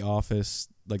said The Office,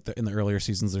 like in the earlier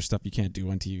seasons, there's stuff you can't do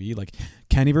on TV. Like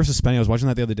Kenny versus Spenny, I was watching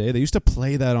that the other day. They used to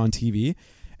play that on TV,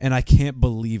 and I can't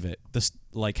believe it. This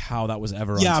like how that was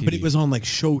ever on TV. Yeah, but it was on like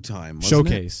Showtime, wasn't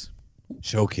Showcase. It?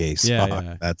 Showcase. Yeah, Fuck,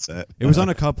 yeah. That's it. It was on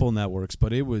a couple networks,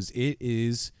 but it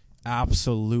is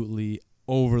absolutely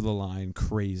over the line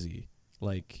crazy.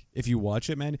 Like if you watch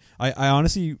it, man, I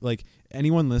honestly, like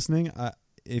anyone listening,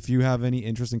 if you have any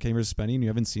interest in Kenny vs. Spenny and you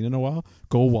haven't seen it in a while,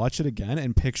 go watch it again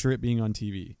and picture it being on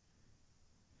TV.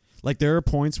 Like there are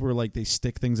points where like they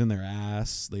stick things in their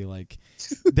ass. They like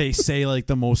they say like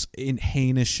the most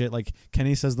heinous shit. Like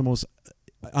Kenny says the most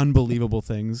unbelievable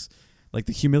things. Like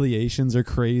the humiliations are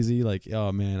crazy. Like,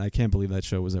 oh man, I can't believe that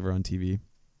show was ever on TV.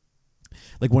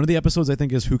 Like one of the episodes I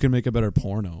think is Who Can Make a Better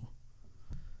Porno.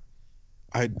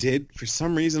 I did. For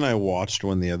some reason, I watched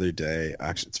one the other day.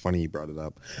 Actually, it's funny you brought it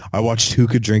up. I watched Who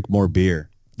Could Drink More Beer.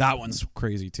 That one's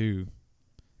crazy too.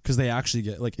 Because they actually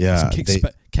get like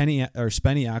Kenny or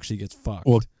Spenny actually gets fucked.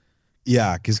 Well,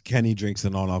 yeah, because Kenny drinks the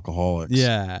non-alcoholics.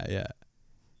 Yeah.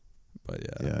 But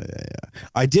yeah.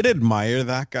 I did admire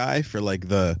that guy for like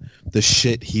the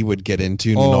shit he would get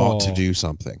into not to do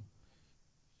something.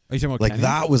 Are you talking about like Kenny?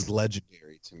 That was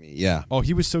legendary to me. Yeah. Oh,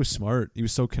 he was so smart. He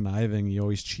was so conniving. He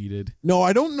always cheated. No,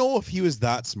 I don't know if he was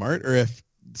that smart or if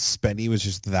Spenny was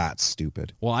just that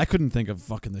stupid. Well, I couldn't think of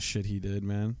fucking the shit he did,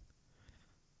 man.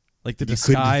 Like the Couldn't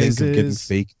disguises. think of getting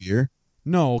fake beer?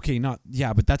 No, okay,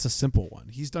 but that's a simple one.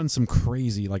 He's done some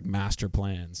crazy like master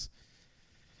plans.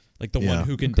 Like the one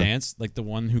who can dance, like the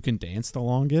one who can dance the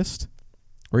longest.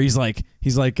 Where he's like,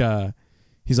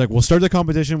 we'll start the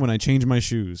competition when I change my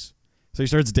shoes. So he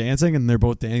starts dancing, and they're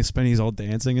both dancing. Spenny's all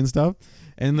dancing and stuff,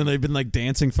 and then they've been like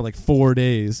dancing for like 4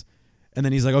 days, and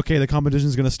then he's like, okay, the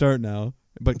competition's gonna start now.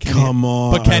 But Kenny, come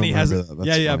on, but Kenny hasn't.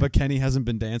 Funny. But Kenny hasn't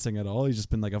been dancing at all. He's just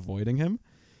been like avoiding him.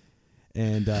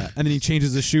 And then he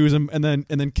changes his shoes, and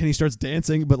then Kenny starts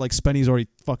dancing, but like Spenny's already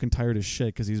fucking tired as shit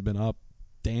because he's been up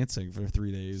dancing for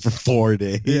 3 days. For 4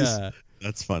 days. Yeah.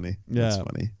 That's funny. Yeah. That's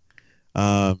funny.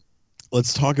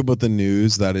 Let's talk about the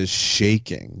news that is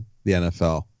shaking the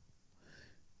NFL.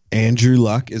 Andrew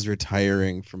Luck is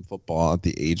retiring from football at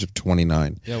the age of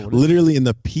 29. Yeah, literally in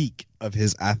the peak of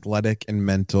his athletic and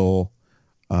mental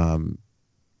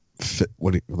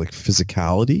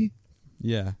physicality?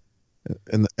 Yeah.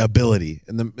 And the ability,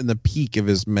 in the peak of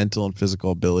his mental and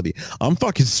physical ability. I'm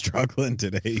fucking struggling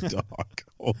today, dog.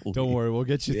 Don't worry, we'll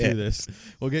get you through this.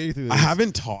 We'll get you through this. I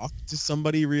haven't talked to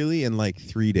somebody really in like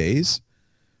 3 days.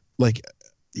 Like,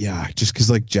 yeah, just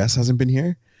because like Jess hasn't been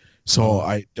here, so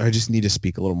I just need to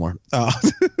speak a little more.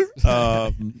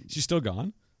 She's still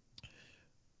gone?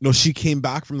 No, she came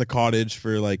back from the cottage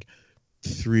for like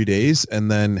 3 days and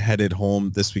then headed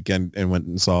home this weekend and went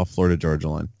and saw Florida Georgia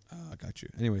line. Got you.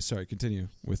 Anyway, sorry. Continue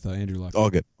with Andrew Luck.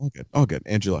 All good.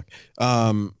 Andrew Luck.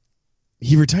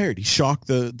 He retired. He shocked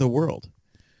the world.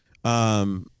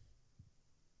 Now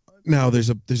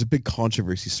there's a big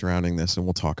controversy surrounding this, and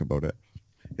we'll talk about it.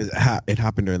 It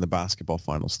happened during the basketball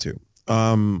finals too.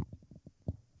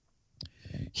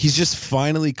 He's just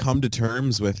finally come to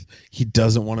terms with he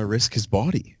doesn't want to risk his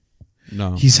body.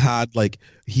 No. He's had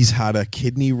a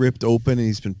kidney ripped open and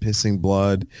he's been pissing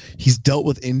blood. He's dealt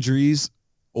with injuries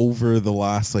over the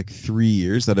last like 3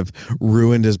 years that have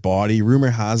ruined his body. Rumor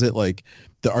has it like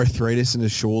the arthritis in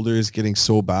his shoulder is getting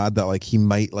so bad that like he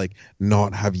might like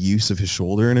not have use of his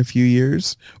shoulder in a few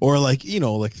years, or like, you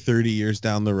know, like 30 years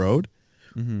down the road.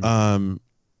 Mm-hmm.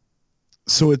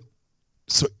 So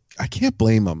I can't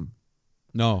blame him.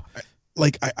 No.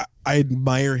 I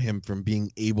admire him from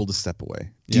being able to step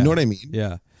away. Do you know what I mean?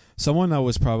 Yeah. Someone that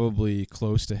was probably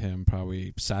close to him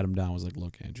probably sat him down and was like,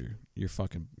 look, Andrew,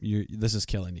 this is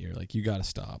killing you. Like, you got to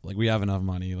stop. Like, we have enough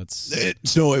money.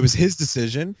 So it was his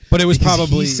decision. But it was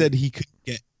probably... He said he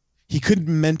couldn't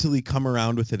mentally come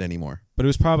around with it anymore. But it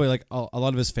was probably like a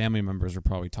lot of his family members were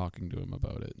probably talking to him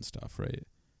about it and stuff, right?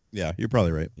 Yeah, you're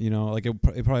probably right. You know, like it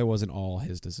probably wasn't all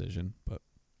his decision, but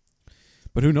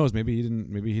who knows? Maybe he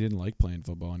didn't like playing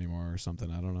football anymore or something.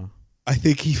 I don't know. I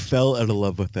think he fell out of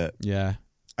love with it. Yeah.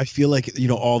 I feel like, you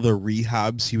know, all the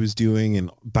rehabs he was doing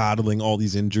and battling all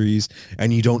these injuries,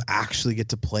 and you don't actually get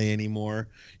to play anymore.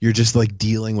 You're just like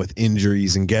dealing with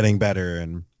injuries and getting better,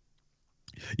 and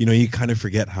you know, you kind of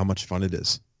forget how much fun it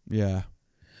is. Yeah.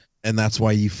 And that's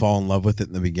why you fall in love with it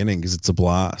in the beginning, because it's a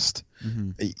blast.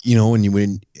 Mm-hmm. You know, when you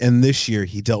win. And this year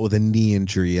he dealt with a knee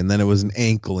injury, and then it was an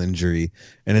ankle injury,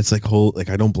 and it's like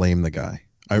I don't blame the guy.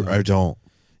 I don't.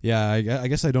 Yeah, I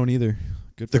guess I don't either.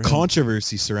 Good for the him.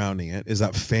 Controversy surrounding it is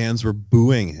that fans were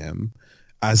booing him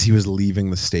as he was leaving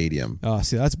the stadium. Oh,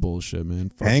 see, that's bullshit, man.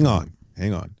 Fuck Hang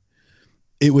him. on.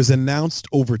 It was announced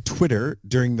over Twitter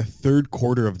during the third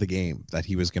quarter of the game that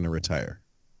he was going to retire.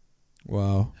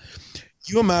 Wow.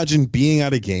 You imagine being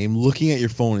at a game, looking at your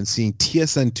phone and seeing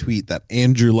TSN tweet that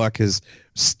Andrew Luck has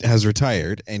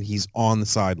retired and he's on the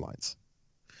sidelines.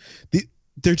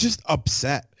 They're just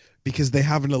upset because they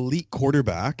have an elite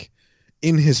quarterback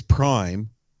in his prime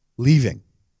leaving.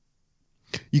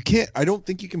 I don't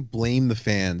think you can blame the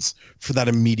fans for that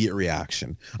immediate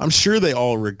reaction. I'm sure they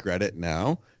all regret it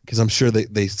now because I'm sure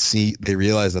they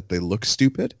realize that they look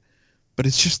stupid, but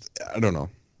it's just, I don't know.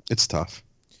 It's tough.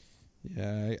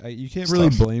 Yeah, you can't really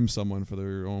blame someone for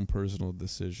their own personal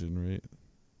decision, right?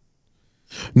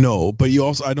 No, but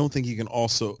I don't think you can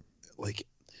also, like,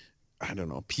 I don't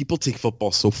know. People take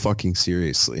football so fucking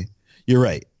seriously. You're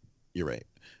right.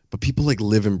 But people like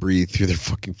live and breathe through their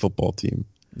fucking football team.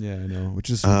 Yeah, I know, which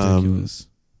is ridiculous,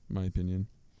 in my opinion.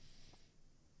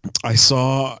 I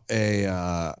saw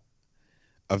a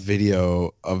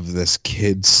video of this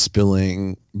kid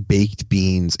spilling baked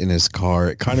beans in his car.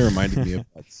 It kind of reminded me of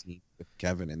that scene with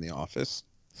Kevin in The Office.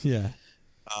 Yeah.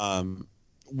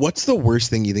 What's the worst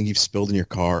thing you think you've spilled in your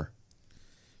car?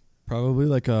 Probably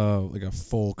like a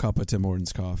full cup of Tim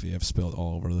Hortons coffee. I've spilled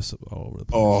all over the place.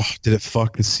 Oh, did it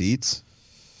fuck the seats?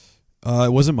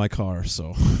 It wasn't my car,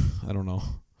 so I don't know.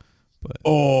 But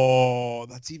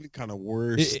that's even kind of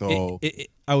worse, though.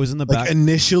 I was in the back.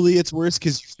 Initially, it's worse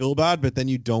because you feel bad, but then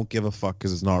you don't give a fuck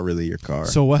because it's not really your car.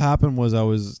 So what happened was I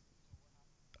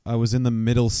was in the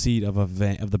middle seat of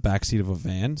the back seat of a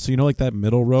van. So you know, like that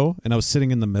middle row, and I was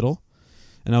sitting in the middle,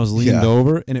 and I was leaned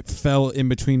over, and it fell in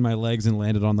between my legs and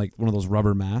landed on like one of those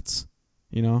rubber mats,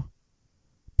 you know.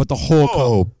 But the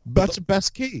whole that's the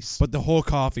best case. But the whole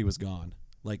coffee was gone.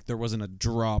 Like, there wasn't a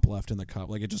drop left in the cup.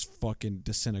 Like, it just fucking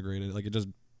disintegrated. Like, it just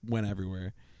went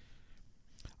everywhere.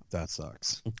 That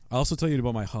sucks. I also tell you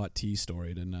about my hot tea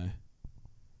story, didn't I?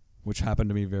 Which happened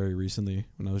to me very recently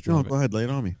when I was driving. No, go ahead. Lay it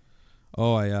on me.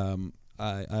 Oh,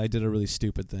 I did a really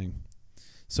stupid thing.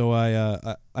 So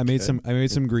I made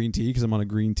some green tea because I'm on a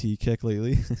green tea kick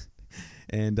lately.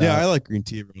 And I like green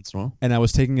tea every once in a while. And I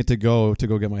was taking it to go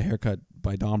get my hair cut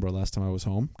by Dombra last time I was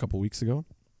home a couple weeks ago.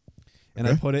 And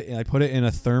I put it in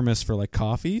a thermos for like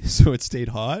coffee, so it stayed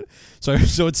hot. So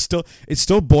it's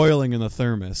still boiling in the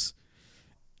thermos.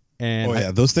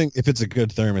 And those things. If it's a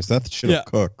good thermos, that should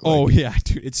cook.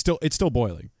 Dude, it's still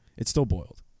boiling. It's still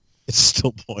boiled. It's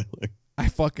still boiling.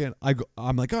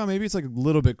 I'm like, oh, maybe it's like a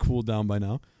little bit cooled down by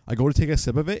now. I go to take a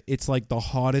sip of it. It's like the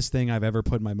hottest thing I've ever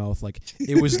put in my mouth. Like,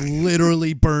 it was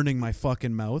literally burning my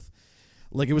fucking mouth.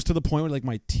 Like, it was to the point where like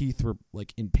my teeth were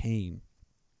like in pain.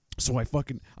 So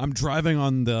I'm driving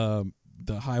on the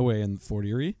highway in Fort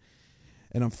Erie,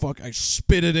 and I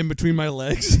spit it in between my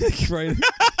legs. Right,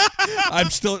 I'm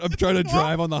trying to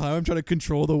drive on the highway. I'm trying to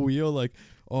control the wheel. Like,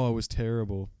 it was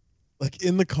terrible. Like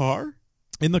in the car?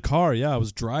 In the car, yeah. I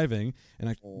was driving,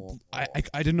 and I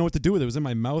didn't know what to do with it. It was in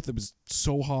my mouth. It was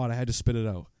so hot. I had to spit it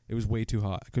out. It was way too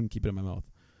hot. I couldn't keep it in my mouth.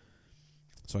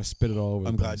 So I spit it all over.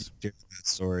 I'm glad you shared that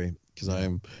story because I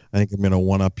think I'm gonna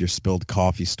one up your spilled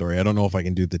coffee story. I don't know if I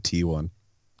can do the tea one.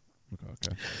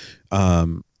 Okay.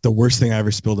 The worst thing I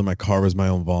ever spilled in my car was my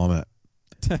own vomit.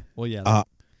 Well, yeah.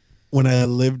 When I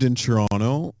lived in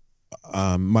Toronto,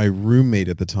 my roommate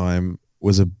at the time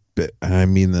was a bit, and I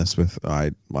mean this with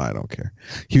I don't care.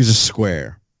 He was a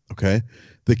square. Okay,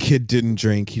 The kid didn't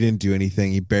drink. He didn't do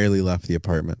anything. He barely left the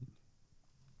apartment.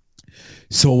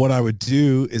 So what I would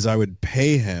do is I would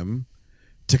pay him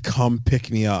to come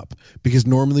pick me up because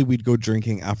normally we'd go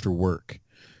drinking after work.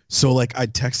 So like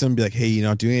I'd text him and be like, hey, you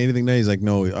not doing anything today? He's like,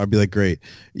 no. I'd be like, great.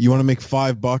 You want to make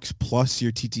 $5 plus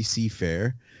your TTC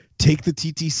fare? Take the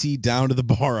TTC down to the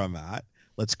bar I'm at.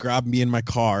 Let's grab me in my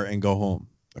car and go home.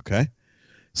 Okay.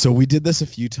 So we did this a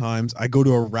few times. I go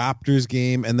to a Raptors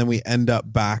game and then we end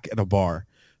up back at a bar.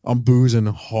 I'm boozing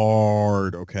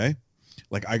hard. Okay.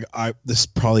 Like I this is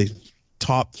probably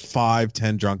top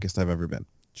 5-10 drunkest I've ever been.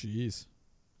 Jeez.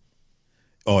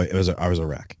 Oh, I was a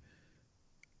wreck.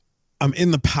 I'm in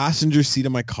the passenger seat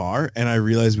of my car and I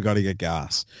realize we got to get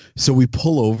gas. So we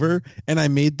pull over and I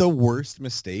made the worst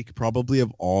mistake probably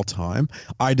of all time.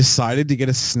 I decided to get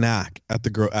a snack at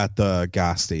the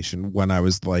gas station when I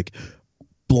was like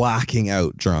blacking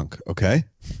out drunk. Okay.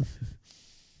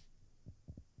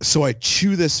 So I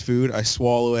chew this food. I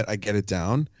swallow it. I get it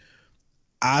down.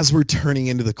 As we're turning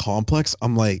into the complex,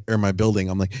 I'm like, or my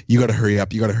building, I'm like, you got to hurry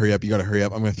up. You got to hurry up. You got to hurry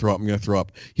up. I'm going to throw up. I'm going to throw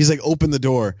up. He's like, open the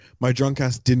door. My drunk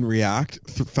ass didn't react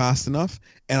fast enough.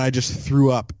 And I just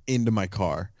threw up into my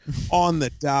car on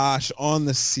the dash, on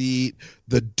the seat,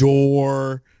 the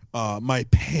door, my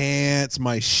pants,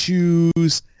 my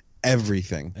shoes,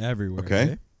 everything. Everywhere.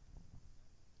 Okay. Eh?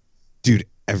 Dude,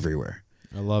 everywhere.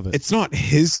 I love it. It's not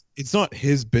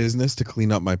his business to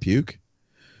clean up my puke.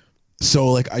 So,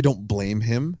 like, I don't blame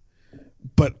him,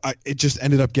 but it just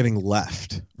ended up getting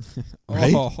left,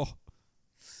 right? Oh,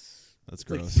 that's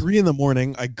gross. Like 3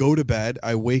 a.m, I go to bed.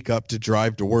 I wake up to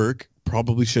drive to work.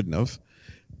 Probably shouldn't have,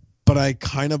 but I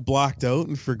kind of blacked out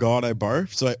and forgot I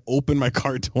barfed. So I opened my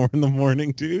car door in the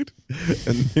morning, dude,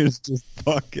 and there's just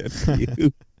fucking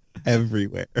puke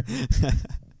everywhere.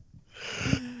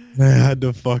 I had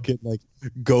to fucking like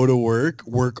go to work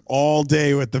all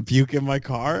day with the puke in my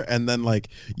car, and then like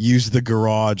use the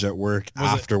garage at work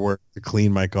after work to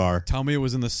clean my car. Tell me it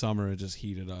was in the summer. It just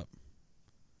heated up.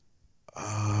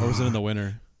 Or was it in the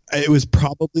winter? It was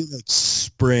probably like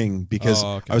spring because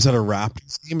okay. I was at a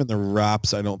Raptors game and the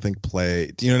Raps I don't think play.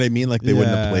 Do you know what I mean? Like they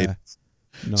wouldn't have played.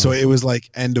 No. So it was like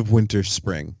end of winter,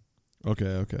 spring.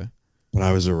 Okay. When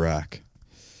I was a wreck.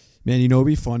 Man, you know it'd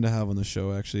be fun to have on the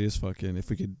show actually is fucking if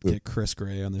we could get Chris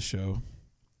Gray on the show.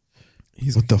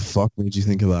 What the fuck made you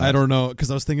think of that? I don't know,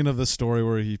 because I was thinking of the story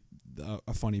where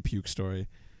a funny puke story.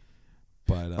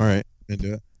 But all right,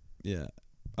 into it. Yeah,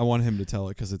 I want him to tell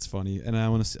it because it's funny, and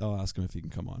I'll ask him if he can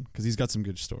come on because he's got some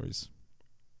good stories,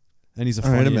 and he's a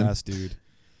funny ass dude.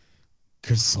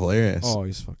 Chris is hilarious. Oh,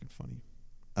 he's fucking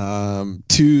funny.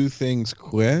 2 things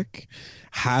quick.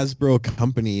 Hasbro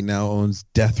company now owns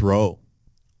Death Row.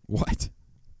 What?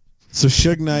 So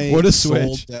Suge Knight what a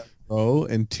sold switch. Death Row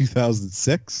in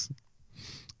 2006.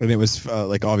 And it was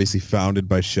like obviously founded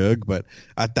by Suge, but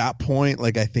at that point,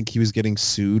 like I think he was getting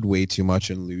sued way too much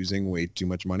and losing way too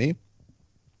much money.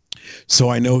 So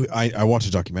I know I watched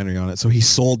a documentary on it. So he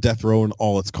sold Death Row and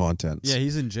all its contents. Yeah,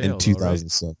 he's in jail in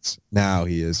 2006. Right? Now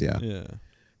he is, yeah. Yeah.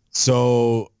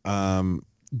 So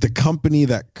the company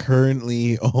that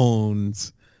currently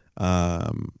owns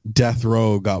Death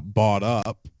Row got bought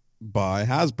up by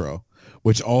Hasbro,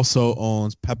 which also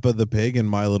owns Peppa the Pig and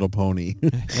My Little Pony.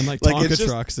 And like Tonka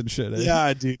trucks and shit. Eh?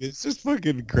 Yeah, dude. It's just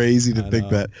fucking crazy to think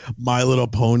that My Little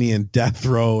Pony and Death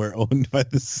Row are owned by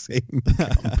the same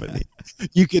company.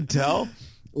 You could tell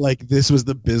like this was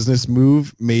the business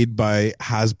move made by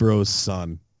Hasbro's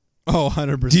son. Oh,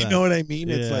 100%. Do you know what I mean?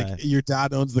 Yeah. It's like your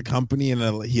dad owns the company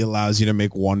and he allows you to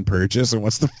make one purchase. And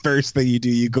what's the first thing you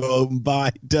do? You go out and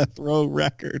buy Death Row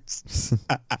Records.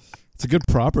 It's a good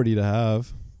property to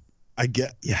have.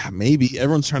 Maybe.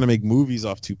 Everyone's trying to make movies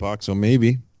off Tupac, so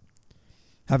maybe.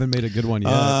 Haven't made a good one yet.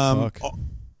 Fuck.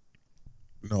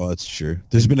 No, that's true.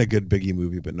 There's been a good Biggie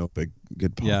movie, but no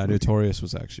good pop movie. Notorious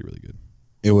was actually really good.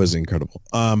 It was incredible.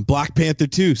 Black Panther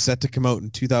 2 set to come out in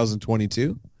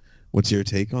 2022. What's your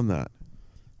take on that?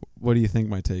 What do you think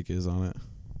my take is on it?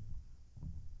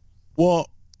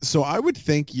 Well, so I would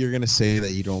think you're going to say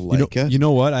that you don't like it. You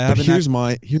know what? Here's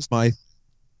my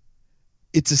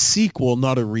it's a sequel,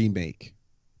 not a remake.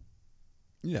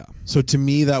 Yeah. So to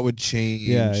me, that would change.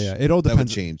 Yeah. It all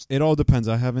depends. It all depends.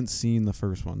 I haven't seen the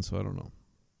first one, so I don't know.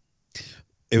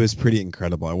 It was pretty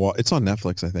incredible. It's on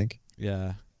Netflix, I think.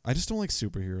 Yeah. I just don't like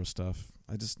superhero stuff.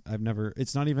 I've never.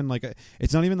 It's not even that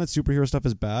superhero stuff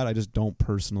is bad. I just don't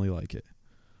personally like it.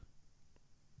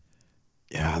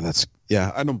 Yeah,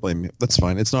 I don't blame you. That's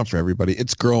fine. It's not for everybody.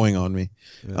 It's growing on me.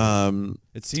 Yeah.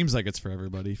 It seems like it's for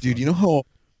everybody. Dude, you know how...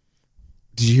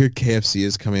 Did you hear KFC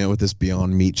is coming out with this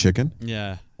Beyond Meat chicken?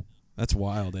 Yeah. That's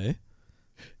wild, eh?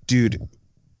 Dude,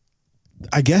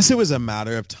 I guess it was a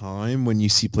matter of time when you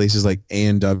see places like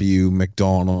A&W,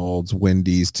 McDonald's,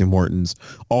 Wendy's, Tim Hortons,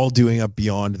 all doing a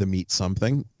Beyond the Meat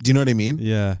something. Do you know what I mean?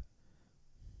 Yeah.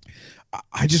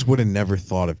 I just would have never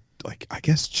thought of like,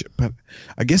 but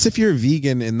I guess if you're a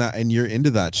vegan and you're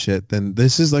into that shit, then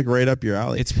this is like right up your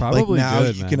alley. It's probably like now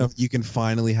good, you can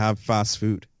finally have fast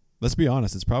food. Let's be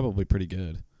honest, it's probably pretty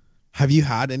good. Have you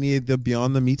had any of the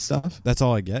Beyond the Meat stuff? That's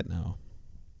all I get now.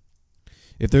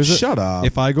 Shut up.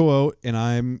 If I go out and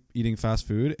I'm eating fast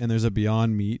food and there's a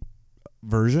Beyond Meat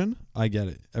version, I get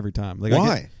it every time. Like,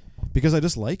 why? Because I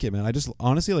just like it, man. I just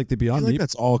honestly like the Beyond Meat.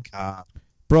 That's all cap.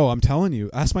 Bro, I'm telling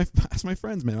you. Ask my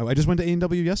friends, man. I just went to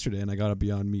A&W yesterday and I got a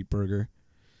Beyond Meat burger.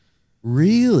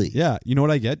 Really? Yeah. You know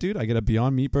what I get, dude? I get a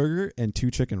Beyond Meat burger and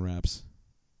 2 chicken wraps.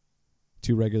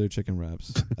 2 regular chicken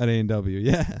wraps at A&W.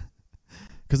 Yeah.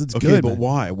 Because it's good. But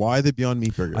why? Why the Beyond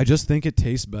Meat burger? I just think it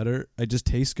tastes better. It just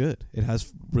tastes good. It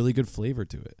has really good flavor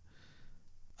to it.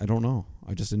 I don't know.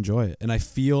 I just enjoy it. And I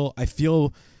feel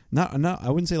not I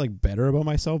wouldn't say like better about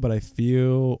myself, but I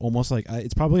feel almost like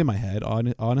it's probably in my head,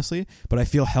 honestly, but I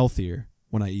feel healthier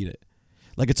when I eat it.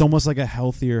 Like it's almost like a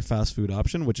healthier fast food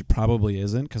option, which it probably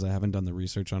isn't because I haven't done the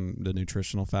research on the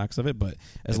nutritional facts of it. But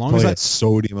as long as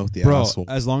sodium out the asshole.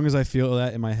 As long as I feel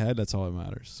that in my head, that's all that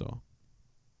matters. So,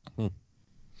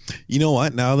 You know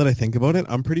what? Now that I think about it,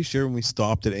 I'm pretty sure when we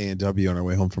stopped at A&W on our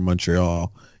way home from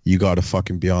Montreal, you got a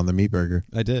fucking Beyond the Meat burger.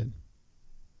 I did.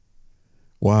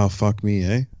 Wow, fuck me,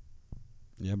 eh?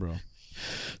 Yeah, bro.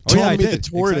 I did. The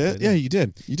tortoise. Yeah, you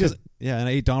did. You did. Yeah, and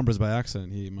I ate Dombra's by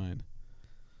accident. He ate mine.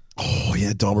 Oh,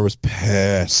 yeah, Domber was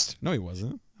pissed. No, he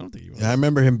wasn't. I don't think he was. Yeah, I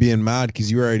remember him being mad because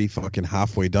you were already fucking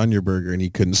halfway done your burger and he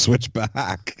couldn't switch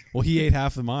back. Well, he ate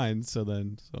half of mine, so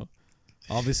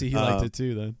obviously he liked it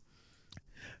too then.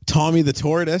 Tommy the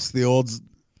tortoise, the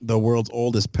world's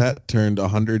oldest pet, turned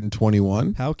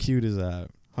 121. How cute is that?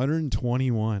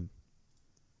 121.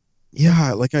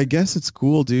 Yeah, like I guess it's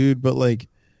cool, dude, but like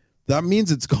that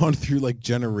means it's gone through like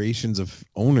generations of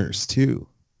owners too.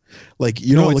 Like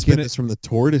you're not looking at this from the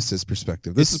tortoise's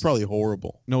perspective. This is probably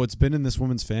horrible. No, it's been in this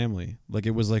woman's family. Like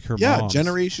it was like her mom's. Yeah,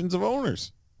 generations of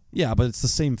owners. Yeah, but it's the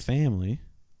same family.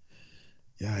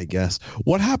 Yeah, I guess.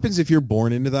 What happens if you're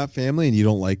born into that family and you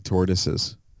don't like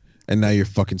tortoises? And now you're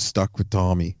fucking stuck with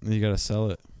Tommy. And you got to sell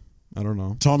it. I don't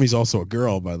know. Tommy's also a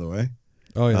girl, by the way.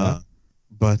 Oh, yeah.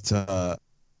 But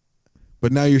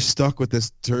now you're stuck with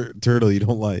this turtle you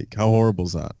don't like. How horrible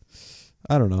is that?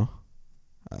 I don't know.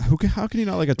 How can you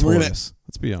not like a tortoise?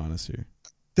 Let's be honest here.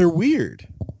 They're weird.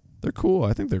 They're cool.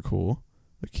 I think they're cool.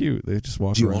 They're cute. They just walk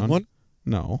around. Do you want one?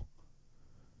 No.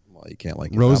 Well, you can't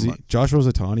like Rosie. Josh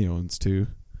Rosatani owns 2.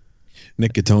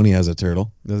 Nick Gattoni has a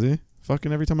turtle. Does he?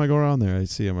 Fucking every time I go around there, I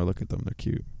see them. I look at them. They're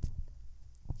cute.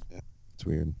 Yeah, it's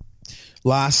weird.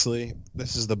 Lastly,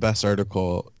 this is the best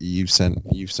article you've sent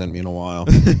me in a while.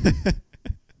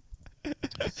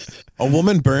 A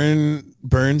woman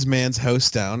burns man's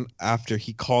house down after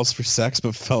he calls for sex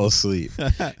but fell asleep.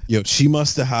 Yo, she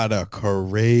must have had a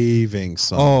craving.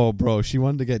 Oh, bro, she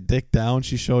wanted to get dick down.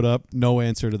 She showed up, no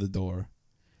answer to the door.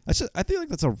 I feel like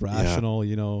that's a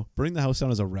rational, burning the house down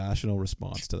is a rational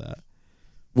response to that.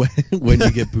 When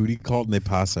you get booty called and they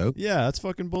pass out? Yeah, that's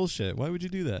fucking bullshit. Why would you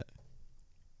do that?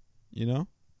 You know?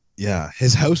 Yeah,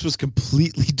 his house was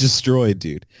completely destroyed,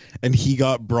 dude. And he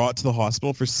got brought to the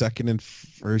hospital for 2nd and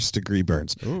 1st degree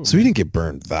burns. Ooh. So he didn't get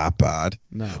burned that bad.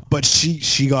 No. But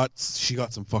she got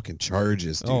some fucking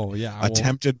charges, dude. Oh, yeah.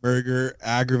 Attempted murder,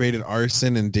 aggravated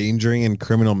arson, endangering, and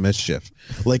criminal mischief.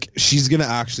 Like, she's going to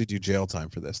actually do jail time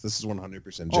for this. This is 100%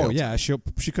 jail time. Oh, yeah, she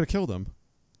could have killed him.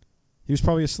 He was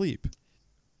probably asleep.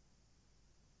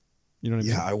 You know what I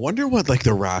mean? Yeah, I wonder what like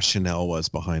the rationale was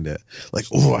behind it. Like,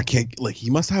 I can't. Like,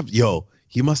 he must have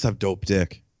dope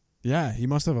dick. Yeah, he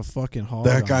must have a fucking hog.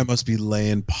 That guy must be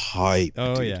laying pipe.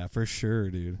 Oh, dude. Yeah, for sure,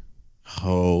 dude.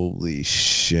 Holy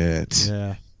shit.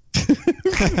 Yeah.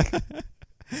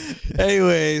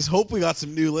 Anyways, hope we got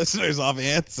some new listeners off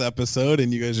Ant's episode,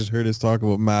 and you guys just heard us talk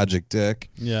about magic dick.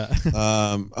 Yeah.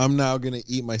 I'm now gonna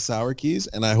eat my sour keys,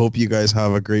 and I hope you guys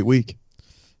have a great week.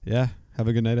 Yeah. Have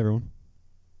a good night, everyone.